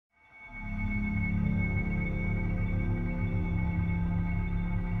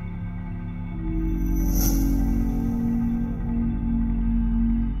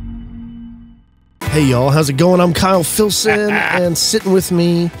Hey, y'all. How's it going? I'm Kyle Filson, and sitting with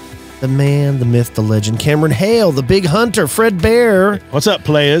me, the man, the myth, the legend, Cameron Hale, the big hunter, Fred Bear. What's up,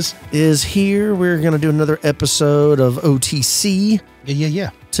 players? Is here. We're going to do another episode of OTC. Yeah.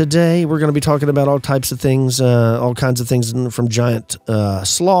 Today, we're going to be talking about all types of things, all kinds of things from giant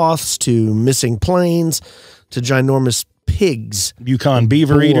sloths to missing planes to ginormous pigs. Yukon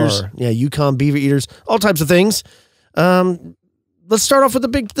beaver eaters. Yeah, Yukon beaver eaters. All types of things. Let's start off with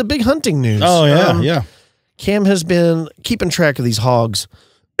the big hunting news. Oh, yeah. Cam has been keeping track of these hogs.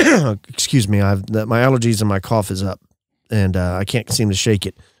 Excuse me, my allergies and my cough is up, and I can't seem to shake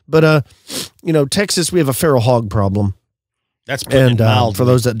it. But, Texas, we have a feral hog problem. That's pretty mild. For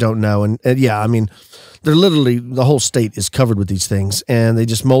those that don't know. And yeah, I mean, they're literally, the whole state is covered with these things, and they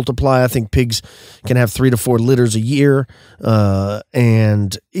just multiply. I think pigs can have 3 to 4 litters a year,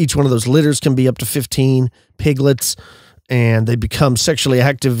 and each one of those litters can be up to 15 piglets. And they become sexually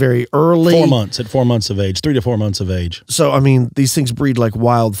active very early. 4 months, at 4 months of age, 3 to 4 months of age. So, I mean, these things breed like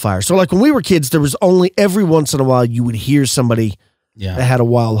wildfire. So, like when we were kids, there was only every once in a while you would hear somebody that had a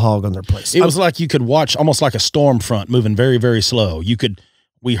wild hog on their place. It was like you could watch almost like a storm front moving very, very slow.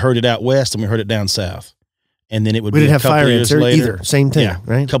 We heard it out west and we heard it down south. And then it would be a couple of years later. Either. Same thing,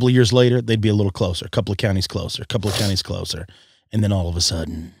 right? A couple of years later, they'd be a little closer, a couple of counties closer, a couple of counties closer. And then all of a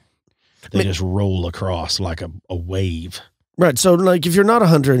sudden, they just roll across like a wave. Right. So, like, if you're not a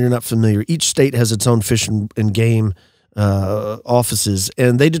hunter and you're not familiar, each state has its own fish and game offices,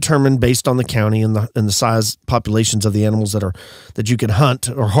 and they determine based on the county and the size populations of the animals that you can hunt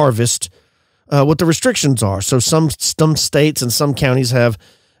or harvest what the restrictions are. So, some states and some counties have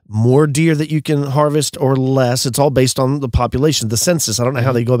more deer that you can harvest or less. It's all based on the population, the census. I don't know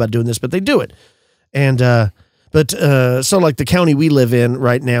how they go about doing this, but they do it. And so like the county we live in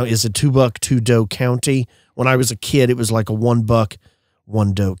right now is a 2-buck, 2-doe county. When I was a kid, it was like a 1-buck,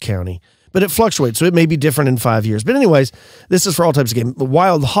 1-doe county. But it fluctuates, so it may be different in 5 years. But anyways, this is for all types of game.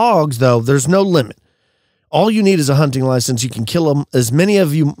 Wild hogs, though, there's no limit. All you need is a hunting license. You can kill them, as many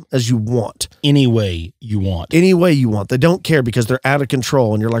of you as you want. Any way you want. Any way you want. They don't care because they're out of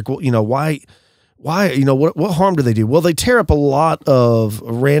control. And you're like, well, why, what harm do they do? Well, they tear up a lot of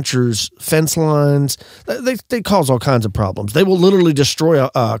ranchers' fence lines. They cause all kinds of problems. They will literally destroy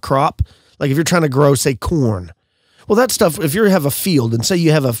a crop. Like if you're trying to grow, say, corn. Well, that stuff, if you have a field and say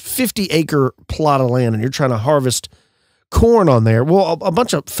you have a 50-acre plot of land and you're trying to harvest corn on there, well, a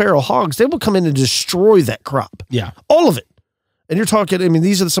bunch of feral hogs, they will come in and destroy that crop. Yeah. All of it. And you're talking, I mean,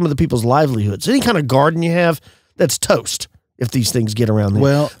 these are some of the people's livelihoods. Any kind of garden you have, that's toast if these things get around there.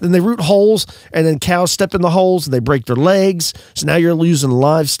 Well, then they root holes, and then cows step in the holes and they break their legs. So now you're losing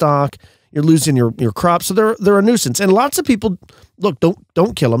livestock. You're losing your crops. So they're a nuisance. And lots of people, look,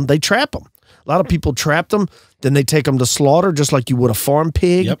 don't kill them. They trap them. A lot of people trap them. Then they take them to slaughter just like you would a farm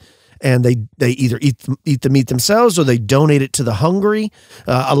pig. Yep. And they either eat the meat themselves or they donate it to the hungry.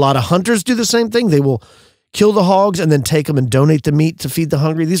 A lot of hunters do the same thing. They will kill the hogs and then take them and donate the meat to feed the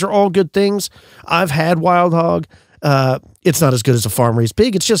hungry. These are all good things. I've had wild hog. It's not as good as a farm-raised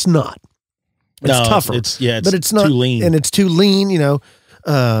pig. It's just not. It's tougher. But it's not too lean. And it's too lean,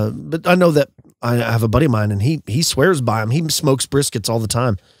 But I know that I have a buddy of mine, and he swears by them. He smokes briskets all the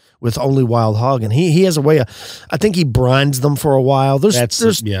time with only wild hog, and he has a way of, I think he brines them for a while.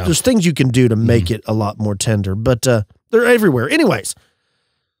 There's things you can do to make it a lot more tender, but they're everywhere. Anyways,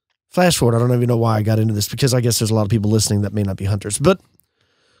 flash forward. I don't even know why I got into this, because I guess there's a lot of people listening that may not be hunters. But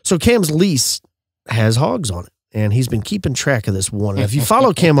so Cam's lease has hogs on it, and he's been keeping track of this one. And if you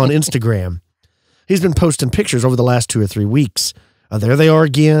follow Cam on Instagram, he's been posting pictures over the last 2 or 3 weeks. There they are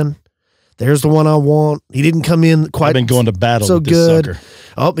again. There's the one I want. He didn't come in quite. I've been going to battle so with this good. sucker.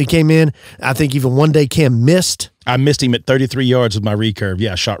 Oh, he came in. I think even one day Cam missed. I missed him at 33 yards with my recurve.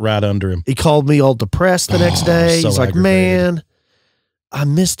 Yeah, I shot right under him. He called me all depressed the next day. So he's like, man, I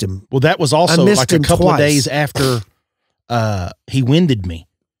missed him. Well, that was also like a couple of days after he winded me.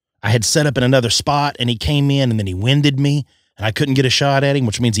 I had set up in another spot, and he came in, and then he winded me. And I couldn't get a shot at him,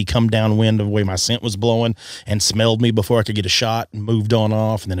 which means he come downwind of the way my scent was blowing and smelled me before I could get a shot and moved on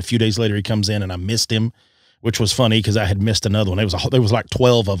off. And then a few days later, he comes in and I missed him, which was funny because I had missed another one. There was like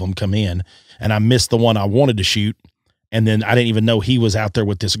 12 of them come in, and I missed the one I wanted to shoot. And then I didn't even know he was out there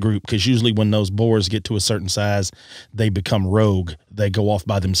with this group, because usually when those boars get to a certain size, they become rogue. They go off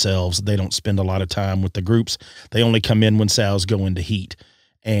by themselves. They don't spend a lot of time with the groups. They only come in when sows go into heat.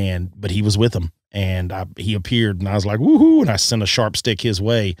 But he was with them. And he appeared, and I was like, woohoo, and I sent a sharp stick his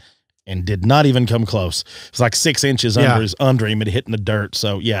way and did not even come close. It was like 6 inches under him and hitting the dirt.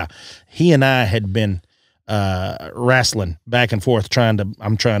 So, yeah, he and I had been wrestling back and forth,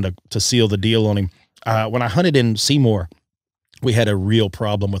 I'm trying to seal the deal on him. When I hunted in Seymour We had a real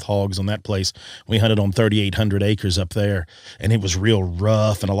problem with hogs on that place. We hunted on 3,800 acres up there, and it was real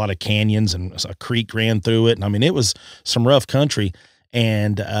rough and a lot of canyons, and a creek ran through it. And I mean, it was some rough country.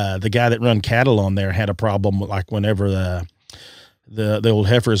 And the guy that run cattle on there had a problem, like whenever the old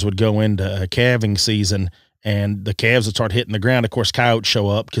heifers would go into calving season and the calves would start hitting the ground. Of course, coyotes show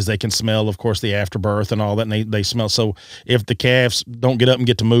up because they can smell, of course, the afterbirth and all that, and they smell. So if the calves don't get up and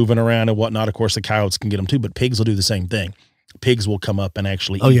get to moving around and whatnot, of course, the coyotes can get them too, but pigs will do the same thing. Pigs will come up and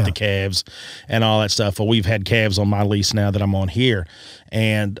actually eat the calves and all that stuff. Well, we've had calves on my lease now that I'm on here,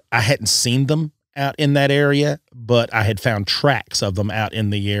 and I hadn't seen them out in that area, but I had found tracks of them out in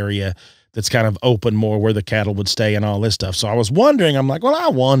the area that's kind of open more where the cattle would stay and all this stuff. So I was wondering, I'm like, well, I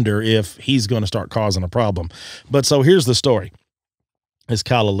wonder if he's going to start causing a problem. But so here's the story, as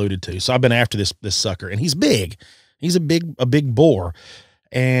Kyle alluded to. So I've been after this sucker, and he's big. He's a big boar.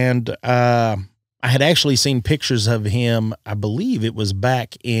 And I had actually seen pictures of him. I believe it was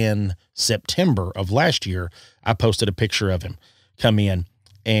back in September of last year. I posted a picture of him come in.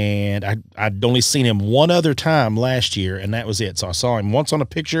 And I'd only seen him one other time last year, and that was it. So I saw him once on a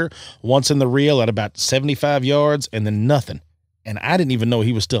picture, once in the reel at about 75 yards, and then nothing. And I didn't even know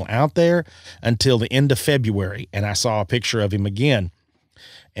he was still out there until the end of February, and I saw a picture of him again.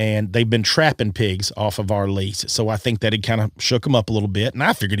 And they've been trapping pigs off of our lease, so I think that it kind of shook him up a little bit, and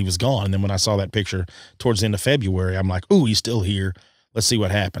I figured he was gone. And then when I saw that picture towards the end of February, I'm like, ooh, he's still here. Let's see what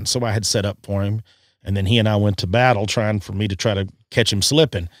happens. So I had set up for him. And then he and I went to battle trying for me to try to catch him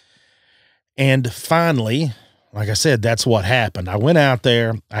slipping. And finally, like I said, that's what happened. I went out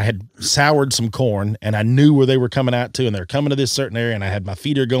there, I had soured some corn, and I knew where they were coming out to, and they're coming to this certain area, and I had my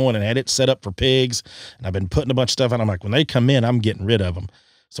feeder going and had it set up for pigs, and I've been putting a bunch of stuff out. I'm like, when they come in, I'm getting rid of them.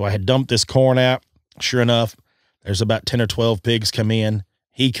 So I had dumped this corn out. Sure enough, there's about 10 or 12 pigs come in.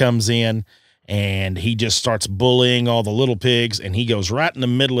 He comes in, and he just starts bullying all the little pigs, and he goes right in the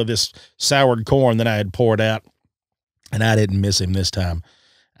middle of this soured corn that I had poured out, and I didn't miss him this time.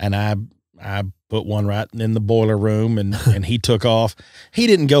 And I put one right in the boiler room, and he took off. He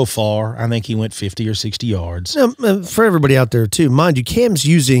didn't go far. I think he went 50 or 60 yards. Now, for everybody out there, too, mind you, Cam's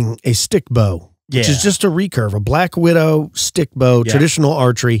using a stick bow, which is just a recurve, a Black Widow stick bow, traditional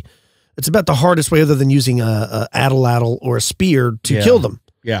archery. It's about the hardest way other than using a addle or a spear to kill them.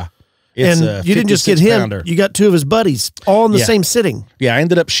 Yeah. It's and you didn't just get him; pounder. You got two of his buddies, all in the same sitting. Yeah, I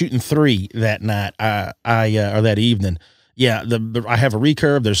ended up shooting 3 that night. Or that evening. Yeah, I have a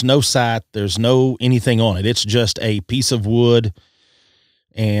recurve. There's no sight. There's no anything on it. It's just a piece of wood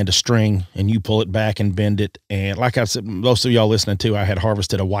and a string, and you pull it back and bend it. And like I said, most of y'all listening to, I had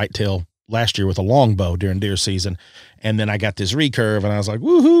harvested a whitetail last year with a longbow during deer season, and then I got this recurve, and I was like,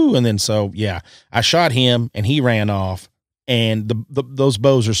 woohoo! And then so I shot him, and he ran off. And those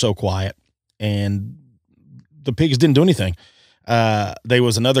bows are so quiet, and the pigs didn't do anything. There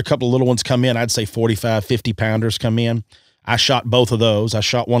was another couple of little ones come in. I'd say 45, 50 pounders come in. I shot both of those. I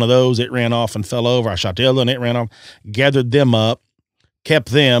shot one of those. It ran off and fell over. I shot the other one. It ran off, gathered them up,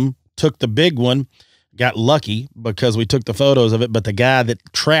 kept them, took the big one, got lucky because we took the photos of it. But the guy that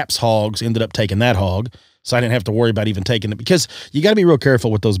traps hogs ended up taking that hog. So I didn't have to worry about even taking it, because you got to be real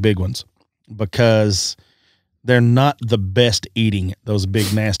careful with those big ones, because they're not the best eating, those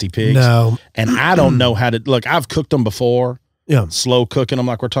big, nasty pigs. No. And I don't know how to, look, I've cooked them before. Yeah. Slow cooking them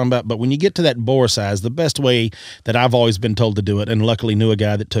like we're talking about. But when you get to that boar size, the best way that I've always been told to do it, and luckily knew a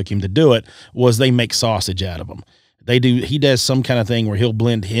guy that took him to do it, was they make sausage out of them. He does some kind of thing where he'll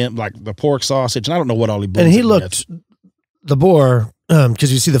blend him, like the pork sausage, and I don't know what all he blends. And he looked, the boar,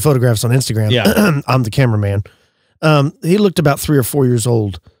 because you see the photographs on Instagram. Yeah. I'm the cameraman. He looked about 3 or 4 years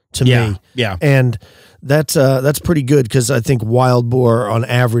old to me. Yeah. And that's pretty good, because I think wild boar on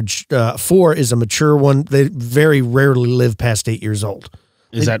average, 4 is a mature one. They very rarely live past 8 years old.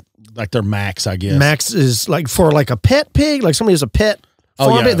 Is that like their max, I guess? Max is like for like a pet pig, like somebody has a pet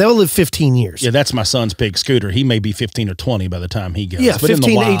farm pig, they'll live 15 years. Yeah, that's my son's pig, Scooter. He may be 15 or 20 by the time he goes. Yeah, but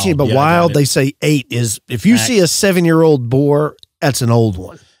 15 to 18, but wild, they say 8 is, if you see a 7-year-old boar, that's an old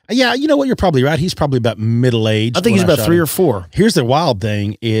one. Yeah, you know what? You're probably right. He's probably about middle-aged. I think he's about 3 or 4. Here's the wild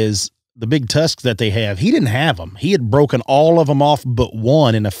thing is the big tusks that they have. He didn't have them. He had broken all of them off but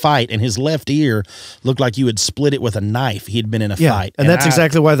one in a fight, and his left ear looked like you had split it with a knife. He had been in a fight. And that's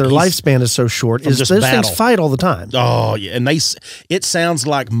exactly why their lifespan is so short. Is those things fight all the time. Oh, yeah. And it sounds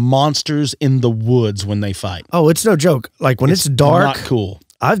like monsters in the woods when they fight. Oh, it's no joke. Like when it's dark. Not cool.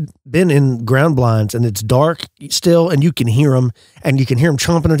 I've been in ground blinds, and it's dark still, and you can hear them, and you can hear them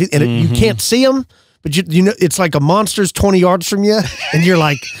chomping on teeth, and you can't see them, But you know, it's like a monster's 20 yards from you, and you're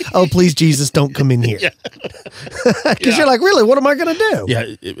like, "Oh, please, Jesus, don't come in here," because you're like, "Really, what am I going to do?" Yeah,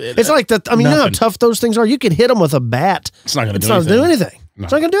 it's like that. I mean, you know how tough those things are. You could hit them with a bat. It's not going to do anything. No.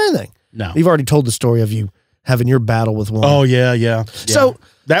 It's not going to do anything. No, you've already told the story of you having your battle with one. Oh yeah. So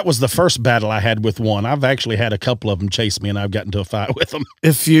that was the first battle I had with one. I've actually had a couple of them chase me, and I've gotten into a fight with them.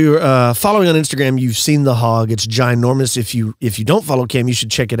 If you're following on Instagram, you've seen the hog. It's ginormous. If you don't follow Cam, you should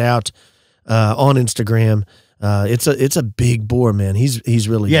check it out on Instagram. It's a big boar, man. He's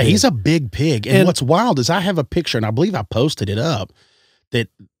really big. He's a big pig. And what's wild is I have a picture, and I believe I posted it up, that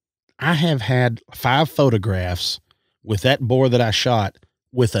I have had 5 photographs with that boar that I shot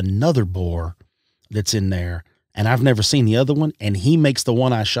with another boar that's in there, and I've never seen the other one, and he makes the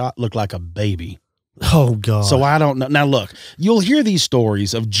one I shot look like a baby. Oh, God. So I don't know. Now, look, you'll hear these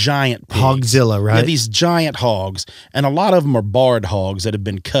stories of giant pigs. Hogzilla, right? Yeah, these giant hogs, and a lot of them are barred hogs that have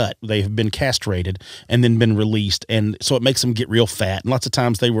been cut. They have been castrated and then been released, and so it makes them get real fat. And lots of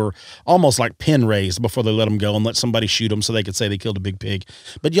times they were almost like pen raised before they let them go and let somebody shoot them so they could say they killed a big pig.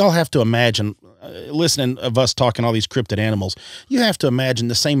 But y'all have to imagine, listening of us talking all these cryptid animals, you have to imagine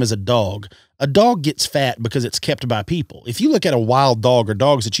the same as a dog. A dog gets fat because it's kept by people. If you look at a wild dog or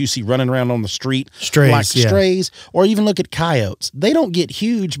dogs that you see running around on the street, strays, or even look at coyotes, they don't get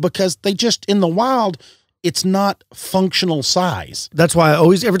huge because they just, in the wild, it's not functional size. That's why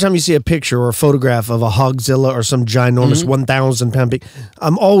every time you see a picture or a photograph of a hogzilla or some ginormous 1,000-pound pig,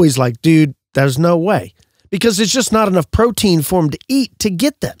 I'm always like, dude, there's no way. Because there's just not enough protein for them to eat to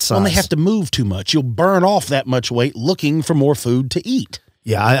get that size. Well, they have to move too much. You'll burn off that much weight looking for more food to eat.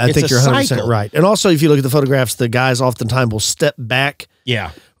 Yeah, I think you're 100% right. And also, if you look at the photographs, the guys oftentimes will step back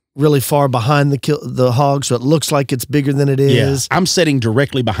really far behind the hog, so it looks like it's bigger than it is. Yeah. I'm sitting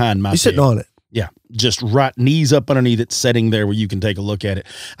directly behind my You're sitting on it. Yeah, just right, knees up underneath it, sitting there where you can take a look at it.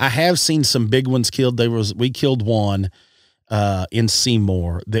 I have seen some big ones killed. We killed one in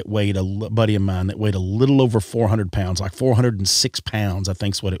Seymour that weighed, a buddy of mine that weighed a little over 400 pounds, like 406 pounds, I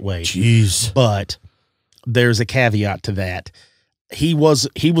think's what it weighed. Jeez. But there's a caveat to that. He was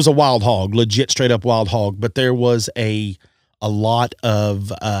a wild hog, legit straight up wild hog, but there was a lot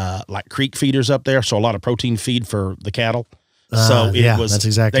of like creek feeders up there, so a lot of protein feed for the cattle. So that's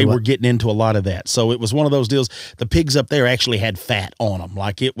exactly they were getting into a lot of that. So it was one of those deals. The pigs up there actually had fat on them.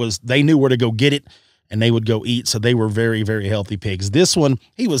 Like they knew where to go get it, and they would go eat. So they were very, very healthy pigs. This one,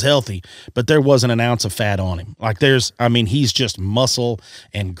 he was healthy, but there wasn't an ounce of fat on him. Like he's just muscle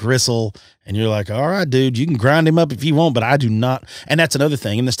and gristle. And you're like, all right, dude, you can grind him up if you want, but I do not. And that's another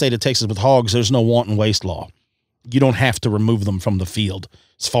thing. In the state of Texas with hogs, there's no want and waste law. You don't have to remove them from the field,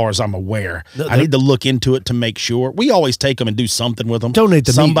 as far as I'm aware. I need to look into it to make sure. We always take them and do something with them. Donate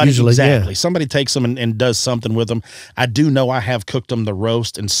the meat usually, exactly. Somebody takes them and does something with them. I do know I have cooked them the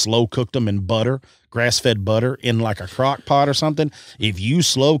roast and slow cooked them in butter, grass-fed butter, in like a crock pot or something. If you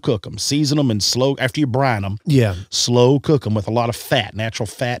slow cook them, season them, and slow, after you brine them, slow cook them with a lot of fat, natural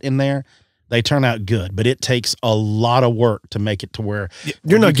fat in there, they turn out good, but it takes a lot of work to make it to where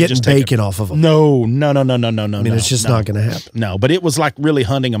you're not getting bacon off of them. No. I mean, it's just not going to happen. No, but it was like really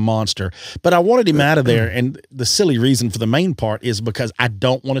hunting a monster. But I wanted him out of there, and the silly reason for the main part is because I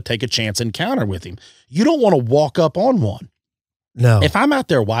don't want to take a chance encounter with him. You don't want to walk up on one. No. If I'm out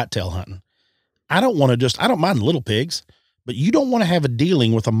there whitetail hunting, I don't mind little pigs, but you don't want to have a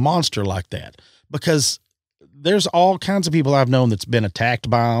dealing with a monster like that, because there's all kinds of people I've known that's been attacked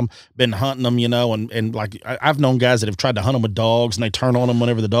by them, been hunting them, and like I've known guys that have tried to hunt them with dogs, and they turn on them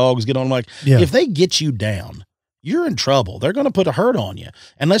whenever the dogs get on them. Like, if they get you down, you're in trouble. They're going to put a hurt on you.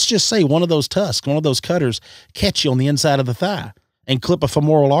 And let's just say one of those tusks, one of those cutters catch you on the inside of the thigh and clip a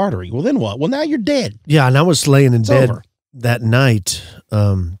femoral artery. Well, then what? Well, now you're dead. Yeah, and I was laying in bed that night.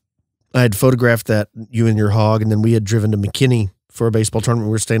 I had photographed you and your hog, and then we had driven to McKinney for a baseball tournament.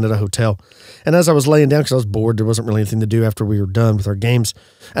 We were staying at a hotel. And as I was laying down, because I was bored, there wasn't really anything to do after we were done with our games.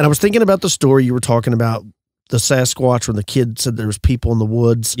 And I was thinking about the story you were talking about, the Sasquatch, when the kid said there was people in the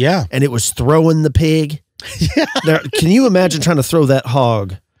woods. Yeah. And it was throwing the pig. Yeah. Can you imagine trying to throw that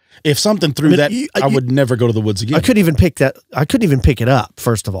hog? If something threw I would never go to the woods again. I couldn't even pick it up,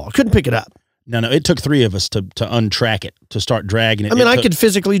 first of all. I couldn't pick it up. No, it took 3 of us to untrack it, to start dragging it. I mean, I could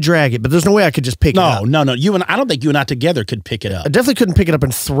physically drag it, but there's no way I could just pick it up. No. I don't think you and I together could pick it up. I definitely couldn't pick it up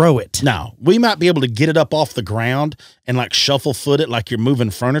and throw it. No, we might be able to get it up off the ground and like shuffle foot it like you're moving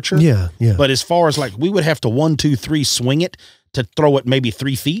furniture. Yeah. But as far as like, we would have to 1, 2, 3 swing it to throw it maybe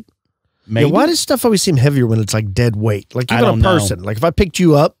 3 feet. Maybe. Yeah, why does stuff always seem heavier when it's like dead weight? Like even a person. Like if I picked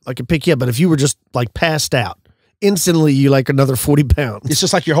you up, I could pick you up, but if you were just like passed out, instantly you like another 40 pounds. It's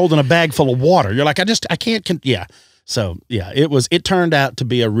just like you're holding a bag full of water. You're like, I can't. Yeah. So yeah, it turned out to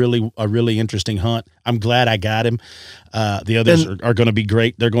be a really interesting hunt. I'm glad I got him. The others are going to be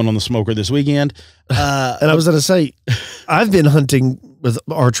great. They're going on the smoker this weekend. And I was going to say, I've been hunting with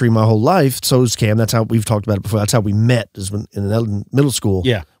archery my whole life. So is Cam. That's how we've talked about it before. That's how we met, is when in middle school.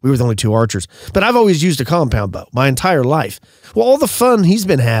 Yeah. We were the only two archers. But I've always used a compound bow my entire life. Well, all the fun he's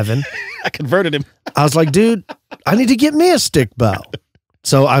been having. I converted him. I was like, dude, I need to get me a stick bow.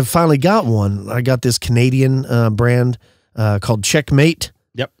 So I finally got one. I got this Canadian brand called Checkmate.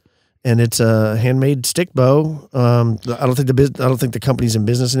 Yep. And it's a handmade stick bow. I don't think the company's in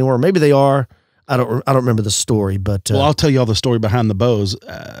business anymore. Maybe they are. I don't remember the story, but well, I'll tell you all the story behind the bows.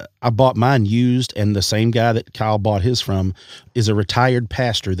 I bought mine used, and the same guy that Kyle bought his from is a retired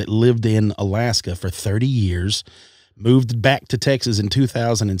pastor that lived in Alaska for 30 years, moved back to Texas in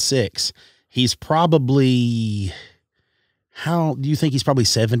 2006. He's probably, how do you think he's probably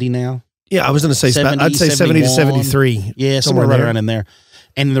 70 now? Yeah, I was going to say 70, I'd say 70 to 73. Yeah, somewhere right around in there.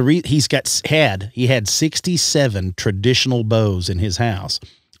 And he had 67 traditional bows in his house.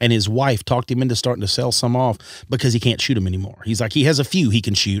 And his wife talked him into starting to sell some off because he can't shoot them anymore. He's like, he has a few he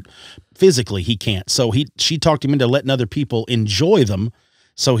can shoot. Physically, he can't. So she talked him into letting other people enjoy them.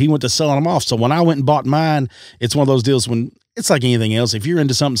 So he went to selling them off. So when I went and bought mine, it's one of those deals when it's like anything else. If you're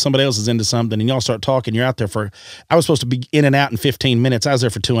into something, somebody else is into something, and y'all start talking, you're out there I was supposed to be in and out in 15 minutes. I was there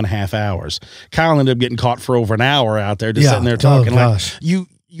for 2.5 hours. Kyle ended up getting caught for over an hour out there just sitting there talking. Gosh. Like,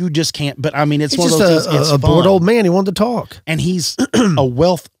 you just can't. But I mean, it's one of just those things. A bored old man. He wanted to talk, and he's a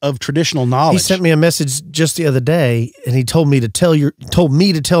wealth of traditional knowledge. He sent me a message just the other day, and he told me to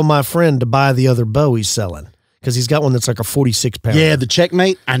tell my friend to buy the other bow he's selling because he's got one that's like a 46-pounder. Yeah, the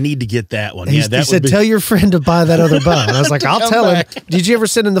Checkmate. I need to get that one. He said, "Tell your friend to buy that other bow." And I was like, "I'll tell him." Did you ever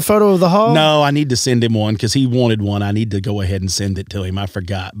send him the photo of the hog? No, I need to send him one because he wanted one. I need to go ahead and send it to him. I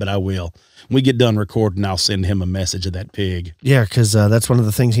forgot, but I will. When we get done recording, I'll send him a message of that pig. Yeah, because that's one of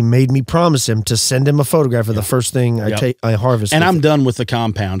the things he made me promise him, to send him a photograph of the first thing I harvest. And I'm done with the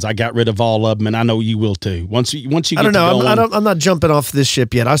compounds. I got rid of all of them, and I know you will too. Once you get I don't know. I'm not jumping off this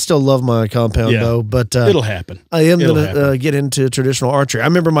ship yet. I still love my compound bow, but it'll happen. I am going to get into traditional archery. I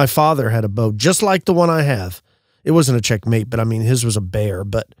remember my father had a bow just like the one I have. It wasn't a Checkmate, but I mean his was a bear.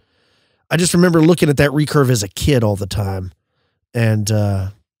 But I just remember looking at that recurve as a kid all the time, and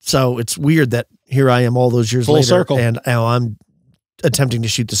so it's weird that here I am all those years later, circle, and now I'm attempting to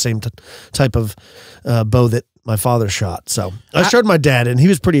shoot the same type of bow that my father shot. So I showed my dad, and he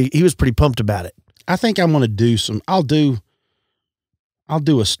was pretty pumped about it. I think I'm going to do some. I'll do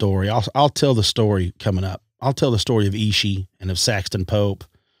a story. I'll tell the story coming up. I'll tell the story of Ishi and of Saxton Pope,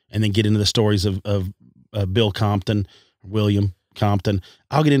 and then get into the stories of Bill Compton, William Compton.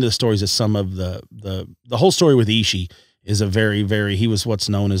 I'll get into the stories of some of the whole story with Ishi. Is a very, he was what's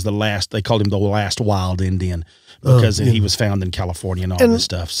known as they called him the last wild Indian because he was found in California and all this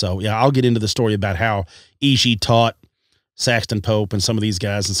stuff. So yeah, I'll get into the story about how Ishi taught Saxton Pope and some of these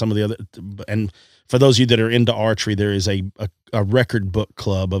guys and some of the other, and for those of you that are into archery, there is a record book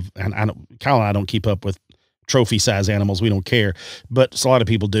club and Kyle and I don't keep up with trophy size animals. We don't care, but a lot of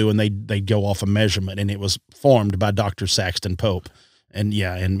people do. And they go off a measurement, and it was formed by Dr. Saxton Pope. And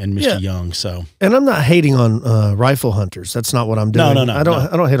and Mr. Young. So, and I'm not hating on rifle hunters. That's not what I'm doing. No. I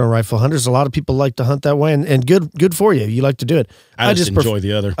don't hate on rifle hunters. A lot of people like to hunt that way, and good for you. You like to do it. I just enjoy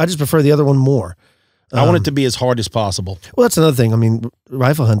the other. I just prefer the other one more. I want it to be as hard as possible. Well, that's another thing. I mean,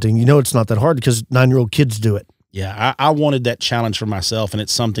 rifle hunting, it's not that hard because 9-year-old kids do it. Yeah, I wanted that challenge for myself, and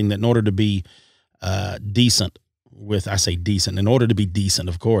it's something that in order to be decent, in order to be decent,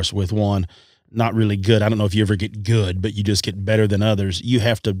 of course, with one. Not really good. I don't know if you ever get good, but you just get better than others. You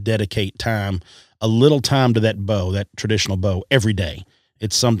have to dedicate a little time to that bow, that traditional bow, every day.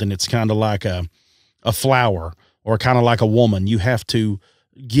 It's something that's kind of like a flower or kind of like a woman. You have to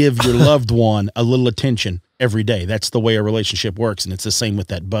give your loved one a little attention every day. That's the way a relationship works, and it's the same with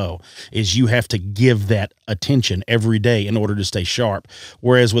that bow, is you have to give that attention every day in order to stay sharp.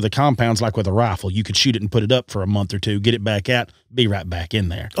 Whereas with the compounds, like with a rifle, you could shoot it and put it up for a month or two, get it back out, be right back in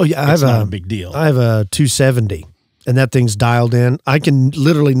there. Oh, yeah. It's not a big deal. I have a 270, and that thing's dialed in. I can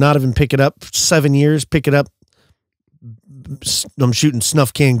literally not even pick it up 7 years, pick it up. I'm shooting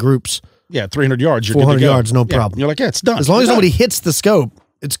snuff can groups. Yeah, 300 yards. You're 400 yards, no problem. You're like, yeah, it's done. As long as nobody hits the scope,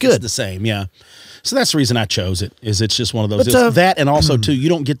 it's good. It's the same, yeah. So that's the reason I chose it, is it's just one of those. That, and also, too, you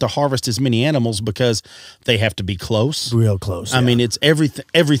don't get to harvest as many animals because they have to be close. Real close. I mean, it's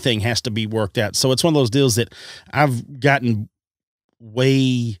everything has to be worked out. So it's one of those deals that I've gotten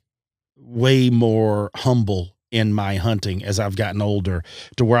way more humble in my hunting as I've gotten older,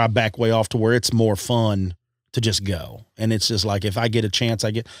 to where I back way off to where it's more fun to just go. And it's just like, if I get a chance,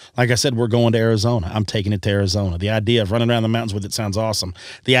 like I said, we're going to Arizona. I'm taking it to Arizona. The idea of running around the mountains with it sounds awesome.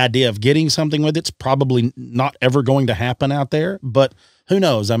 The idea of getting something with it's probably not ever going to happen out there, but who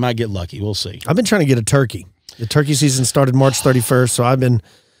knows? I might get lucky. We'll see. I've been trying to get a turkey. The turkey season started March 31st. So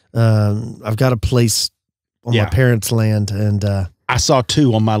I've got a place on my parents' land, and I saw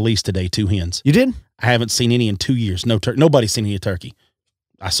 2 on my lease today, 2 hens. You did? I haven't seen any in 2 years. Nobody's seen any turkey.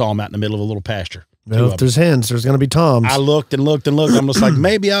 I saw them out in the middle of a little pasture. Well, if there's hens, there's going to be toms. I looked and looked and looked. I'm just like,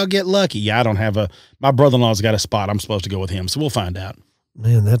 maybe I'll get lucky. Yeah, I don't have my brother-in-law's got a spot. I'm supposed to go with him, so we'll find out.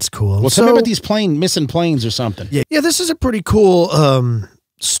 Man, that's cool. Well, tell me about these missing planes or something. Yeah, this is a pretty cool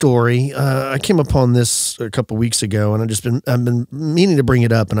story. I came upon this a couple weeks ago, and I've been meaning to bring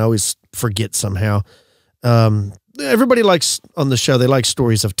it up, and I always forget somehow. Everybody likes on the show, they like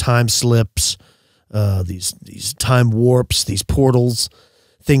stories of time slips, these time warps, these portals,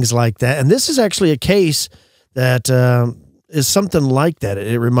 things like that. And this is actually a case that is something like that.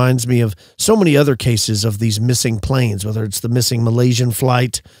 It reminds me of so many other cases of these missing planes, whether it's the missing Malaysian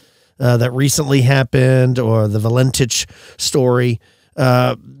flight that recently happened, or the Valentich story.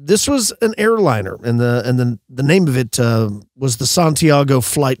 This was an airliner, and the name of it was the Santiago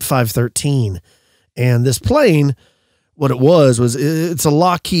Flight 513. And this plane, what it was it's a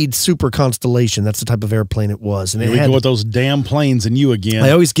Lockheed Super Constellation. That's the type of airplane it was. And here we go with those damn planes and you again.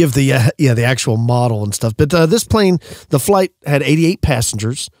 I always give the actual model and stuff. But this plane, the flight had 88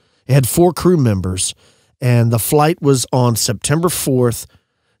 passengers. It had 4 crew members. And the flight was on September 4th,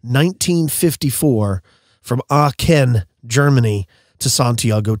 1954, from Aachen, Germany, to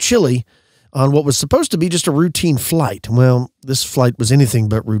Santiago, Chile, on what was supposed to be just a routine flight. Well, this flight was anything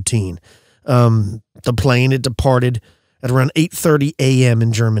but routine. The plane, it departed at around 8:30 a.m.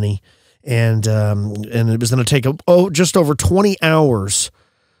 in Germany, and it was going to take just over 20 hours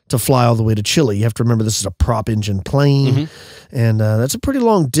to fly all the way to Chile. You have to remember this is a prop engine plane, and that's a pretty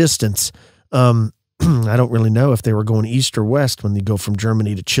long distance. I don't really know if they were going east or west when they go from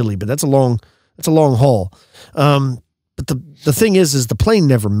Germany to Chile, but that's a long haul. But the thing is the plane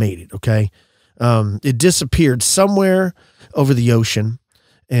never made it. Okay, it disappeared somewhere over the ocean.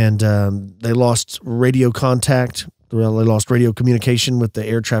 And they lost radio contact. They lost radio communication with the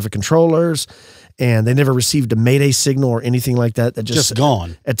air traffic controllers, and they never received a Mayday signal or anything like that. That just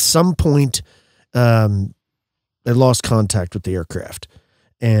gone. At some point, they lost contact with the aircraft,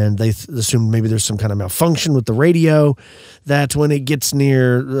 and they assumed maybe there's some kind of malfunction with the radio. That when it gets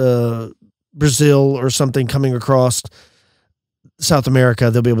near Brazil or something coming across South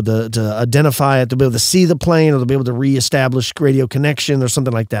America, they'll be able to identify it. They'll be able to see the plane, or they'll be able to reestablish radio connection or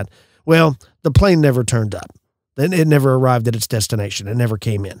something like that. Well, the plane never turned up. Then it never arrived at its destination. It never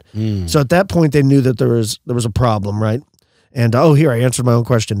came in. So at that point, they knew that there was a problem, right? And here I answered my own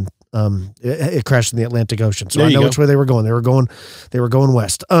question. It crashed in the Atlantic Ocean, so I know which way they were going. They were going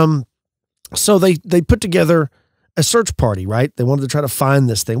west. So they put together a search party, right? They wanted to try to find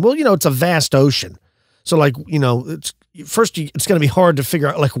this thing. Well, it's a vast ocean. So it's going to be hard to figure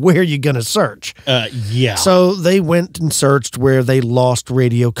out where you're going to search. Yeah. So they went and searched where they lost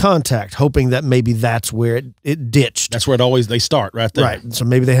radio contact, hoping that maybe that's where it ditched. That's where they start right there. Right. So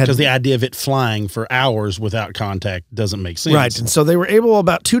maybe they had, because the idea of it flying for hours without contact doesn't make sense. Right. And so they were able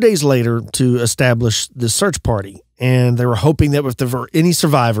about 2 days later to establish this search party, and they were hoping that if there were any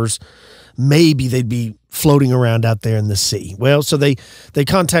survivors, maybe they'd be floating around out there in the sea. Well, so they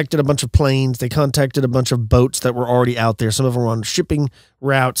contacted a bunch of planes. They contacted a bunch of boats that were already out there. Some of them were on shipping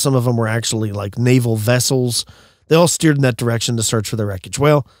routes. Some of them were actually like naval vessels. They all steered in that direction to search for the wreckage.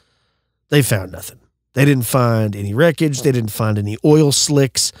 Well, they found nothing. They didn't find any wreckage. They didn't find any oil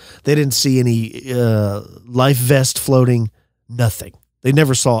slicks. They didn't see any life vest floating. Nothing. They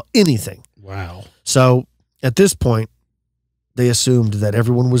never saw anything. Wow. So at this point, they assumed that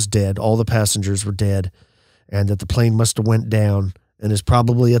everyone was dead, all the passengers were dead, and that the plane must have went down and is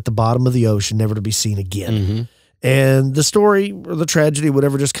probably at the bottom of the ocean, never to be seen again. And the story, or the tragedy,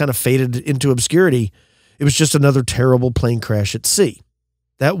 whatever, just kind of faded into obscurity. It was just another terrible plane crash at sea.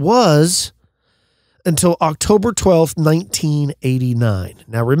 That was until October 12th, 1989.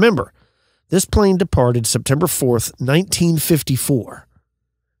 Now remember, this plane departed September 4th, 1954,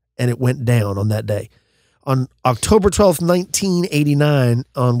 and it went down on that day. On October 12th, 1989,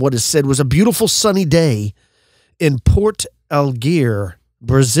 on what is said was a beautiful sunny day in Port Alegre,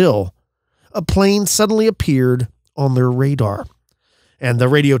 Brazil, a plane suddenly appeared on their radar. And the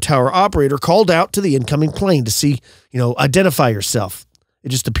radio tower operator called out to the incoming plane to see, identify yourself. It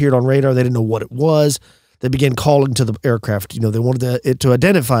just appeared on radar. They didn't know what it was. They began calling to the aircraft. They wanted it to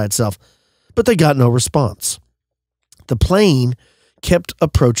identify itself, but they got no response. The plane kept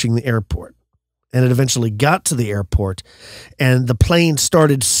approaching the airport. and it eventually got to the airport, and the plane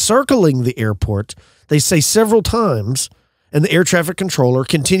started circling the airport, they say several times, and the air traffic controller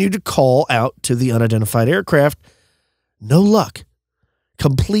continued to call out to the unidentified aircraft. No luck.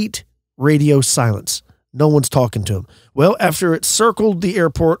 Complete radio silence. No one's talking to him. Well, after it circled the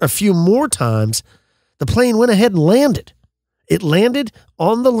airport a few more times, the plane went ahead and landed. It landed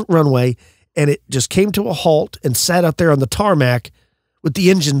on the runway, and it just came to a halt and sat out there on the tarmac with the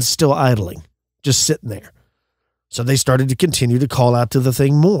engines still idling, just sitting there. So they started to continue to call out to the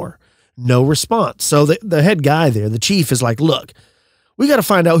thing more. No response. So the head guy there, the chief, is like, look, we got to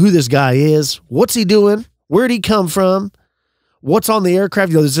find out who this guy is. What's he doing? Where'd he come from? What's on the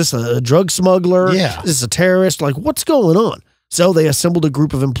aircraft? You know, is this a drug smuggler? Yeah. Is this a terrorist? Like, what's going on? So they assembled a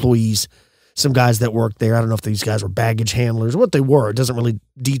group of employees, some guys that worked there. I don't know if these guys were baggage handlers, what they were. It doesn't really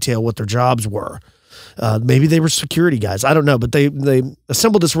detail what their jobs were. Maybe they were security guys. I don't know, but they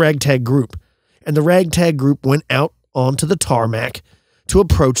assembled this ragtag group, and the ragtag group went out onto the tarmac to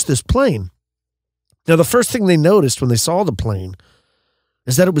approach this plane. Now, the first thing they noticed when they saw the plane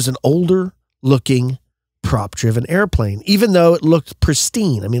is that it was an older-looking prop-driven airplane, even though it looked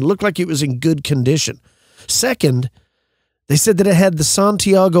pristine. I mean, it looked like it was in good condition. Second, they said that it had the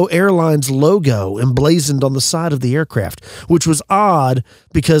Santiago Airlines logo emblazoned on the side of the aircraft, which was odd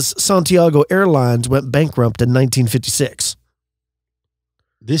because Santiago Airlines went bankrupt in 1956.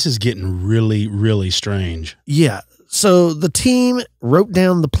 This is getting really, really strange. Yeah. So the team wrote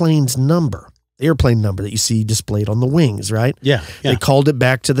down the plane's number, the airplane number that you see displayed on the wings, right? Yeah. They called it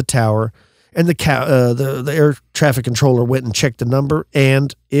back to the tower, and the air traffic controller went and checked the number,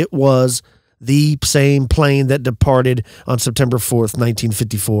 and it was the same plane that departed on September 4th,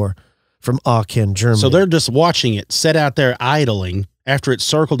 1954 from Aachen, Germany. So they're just watching it set out there idling after it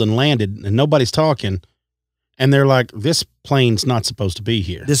circled and landed, and nobody's talking. And they're like, this plane's not supposed to be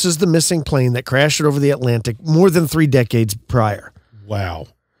here. This is the missing plane that crashed over the Atlantic more than 3 decades prior. Wow.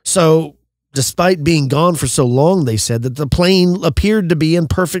 So despite being gone for so long, they said that the plane appeared to be in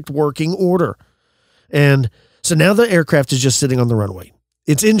perfect working order. And so now the aircraft is just sitting on the runway.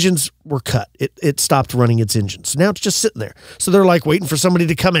 Its engines were cut. It stopped running its engines. So now it's just sitting there. So they're like waiting for somebody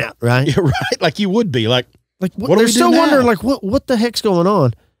to come out, right? Yeah, right. Like you would be. Like what they're still wondering, like, what the heck's going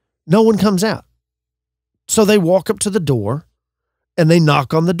on? No one comes out. So they walk up to the door and they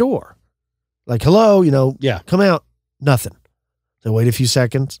knock on the door. Like, hello, come out. Nothing. They wait a few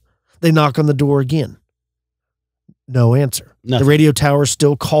seconds. They knock on the door again. No answer. Nothing. The radio tower is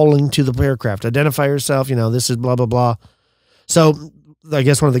still calling to the aircraft. Identify yourself. This is blah, blah, blah. So I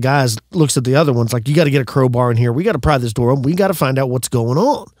guess one of the guys looks at the other ones like, you got to get a crowbar in here. We got to pry this door open. We got to find out what's going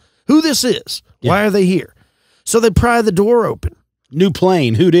on. Who this is. Yeah. Why are they here? So they pry the door open. New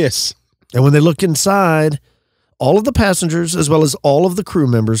plane. Who this? And when they look inside, all of the passengers as well as all of the crew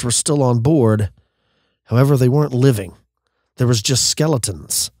members were still on board. However, they weren't living. There was just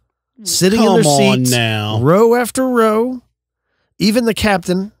skeletons sitting in their seats, row after row. Even the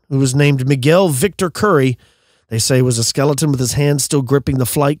captain, who was named Miguel Victor Curry, they say was a skeleton with his hands still gripping the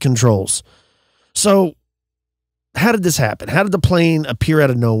flight controls. So how did this happen? How did the plane appear out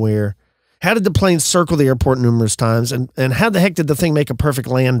of nowhere? How did the plane circle the airport numerous times? And how the heck did the thing make a perfect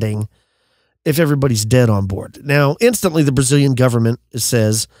landing if everybody's dead on board? Now, instantly, the Brazilian government, it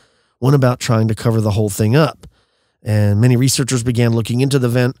says, went about trying to cover the whole thing up. And many researchers began looking into the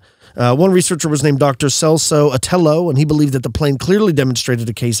event. One researcher was named Dr. Celso Otello, and he believed that the plane clearly demonstrated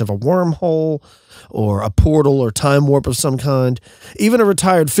a case of a wormhole or a portal or time warp of some kind. Even a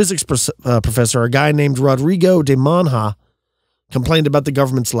retired physics professor, a guy named Rodrigo de Manha, complained about the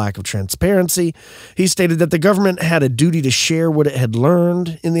government's lack of transparency. He stated that the government had a duty to share what it had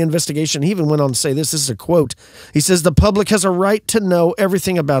learned in the investigation. He even went on to say this is a quote. He says, the public has a right to know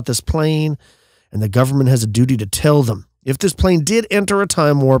everything about this plane, and the government has a duty to tell them. If this plane did enter a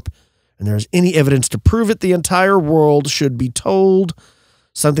time warp and there is any evidence to prove it, the entire world should be told.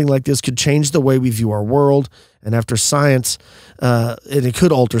 Something like this could change the way we view our world. And after science, and it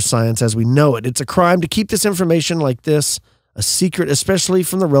could alter science as we know it. It's a crime to keep this information like this a secret, especially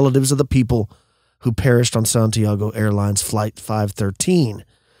from the relatives of the people who perished on Santiago Airlines Flight 513.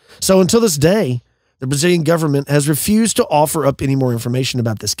 So until this day, the Brazilian government has refused to offer up any more information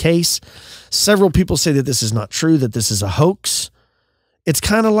about this case. Several people say that this is not true, that this is a hoax. It's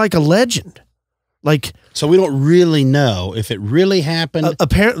kind of like a legend. So we don't really know if it really happened.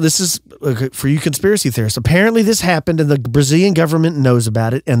 Apparently, this is for you conspiracy theorists. Apparently, this happened, and the Brazilian government knows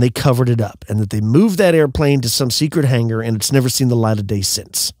about it, and they covered it up, and that they moved that airplane to some secret hangar, and it's never seen the light of day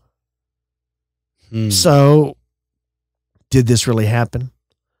since. So, did this really happen?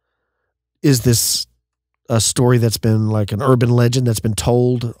 Is this a story that's been like an urban legend that's been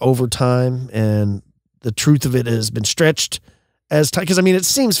told over time, and the truth of it has been stretched as time. Because I mean, it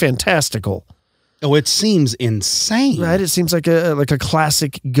seems fantastical. Oh, it seems insane, right? It seems like a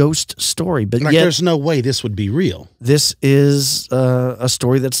classic ghost story, but like yet, there's no way this would be real. This is a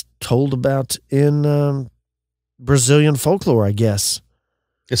story that's told about in Brazilian folklore, I guess.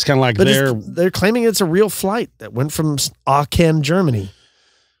 It's kind of like they're claiming it's a real flight that went from Aachen, Germany,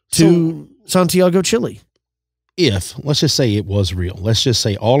 to Santiago, Chile. Let's just say it was real. Let's just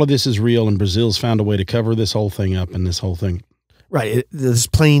say all of this is real, and Brazil's found a way to cover this whole thing up, and this whole thing. Right. This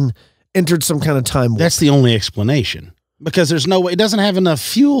plane entered some kind of time warp. That's the only explanation, because there's no way. It doesn't have enough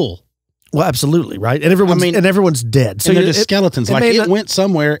fuel. Well, absolutely, right? And everyone's dead. So they're just skeletons. It went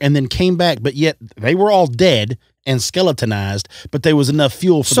somewhere and then came back, but yet they were all dead and skeletonized, but there was enough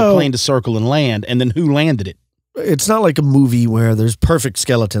fuel for the plane to circle and land, and then who landed it? It's not like a movie where there's perfect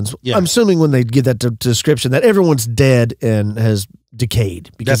skeletons. Yeah. I'm assuming when they give that description that everyone's dead and has decayed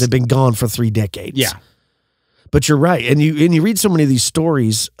because they've been gone for 3 decades. Yeah. But you're right. And you read so many of these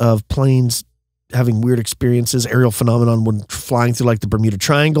stories of planes having weird experiences, aerial phenomenon when flying through like the Bermuda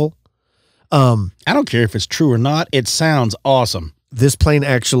Triangle. I don't care if it's true or not. It sounds awesome. This plane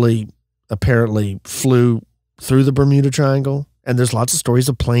actually apparently flew through the Bermuda Triangle, and there's lots of stories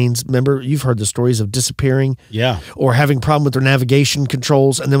of planes. Remember, you've heard the stories of disappearing, or having problem with their navigation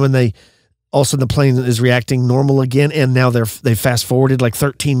controls, and then when all of a sudden the plane is reacting normal again, and now they fast forwarded like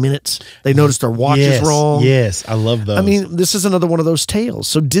 13 minutes. They noticed their watch is wrong. Yes, I love those. I mean, this is another one of those tales.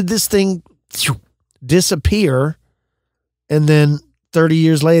 So did this thing disappear, and then 30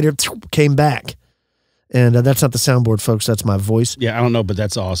 years later came back? And that's not the soundboard, folks. That's my voice. Yeah, I don't know, but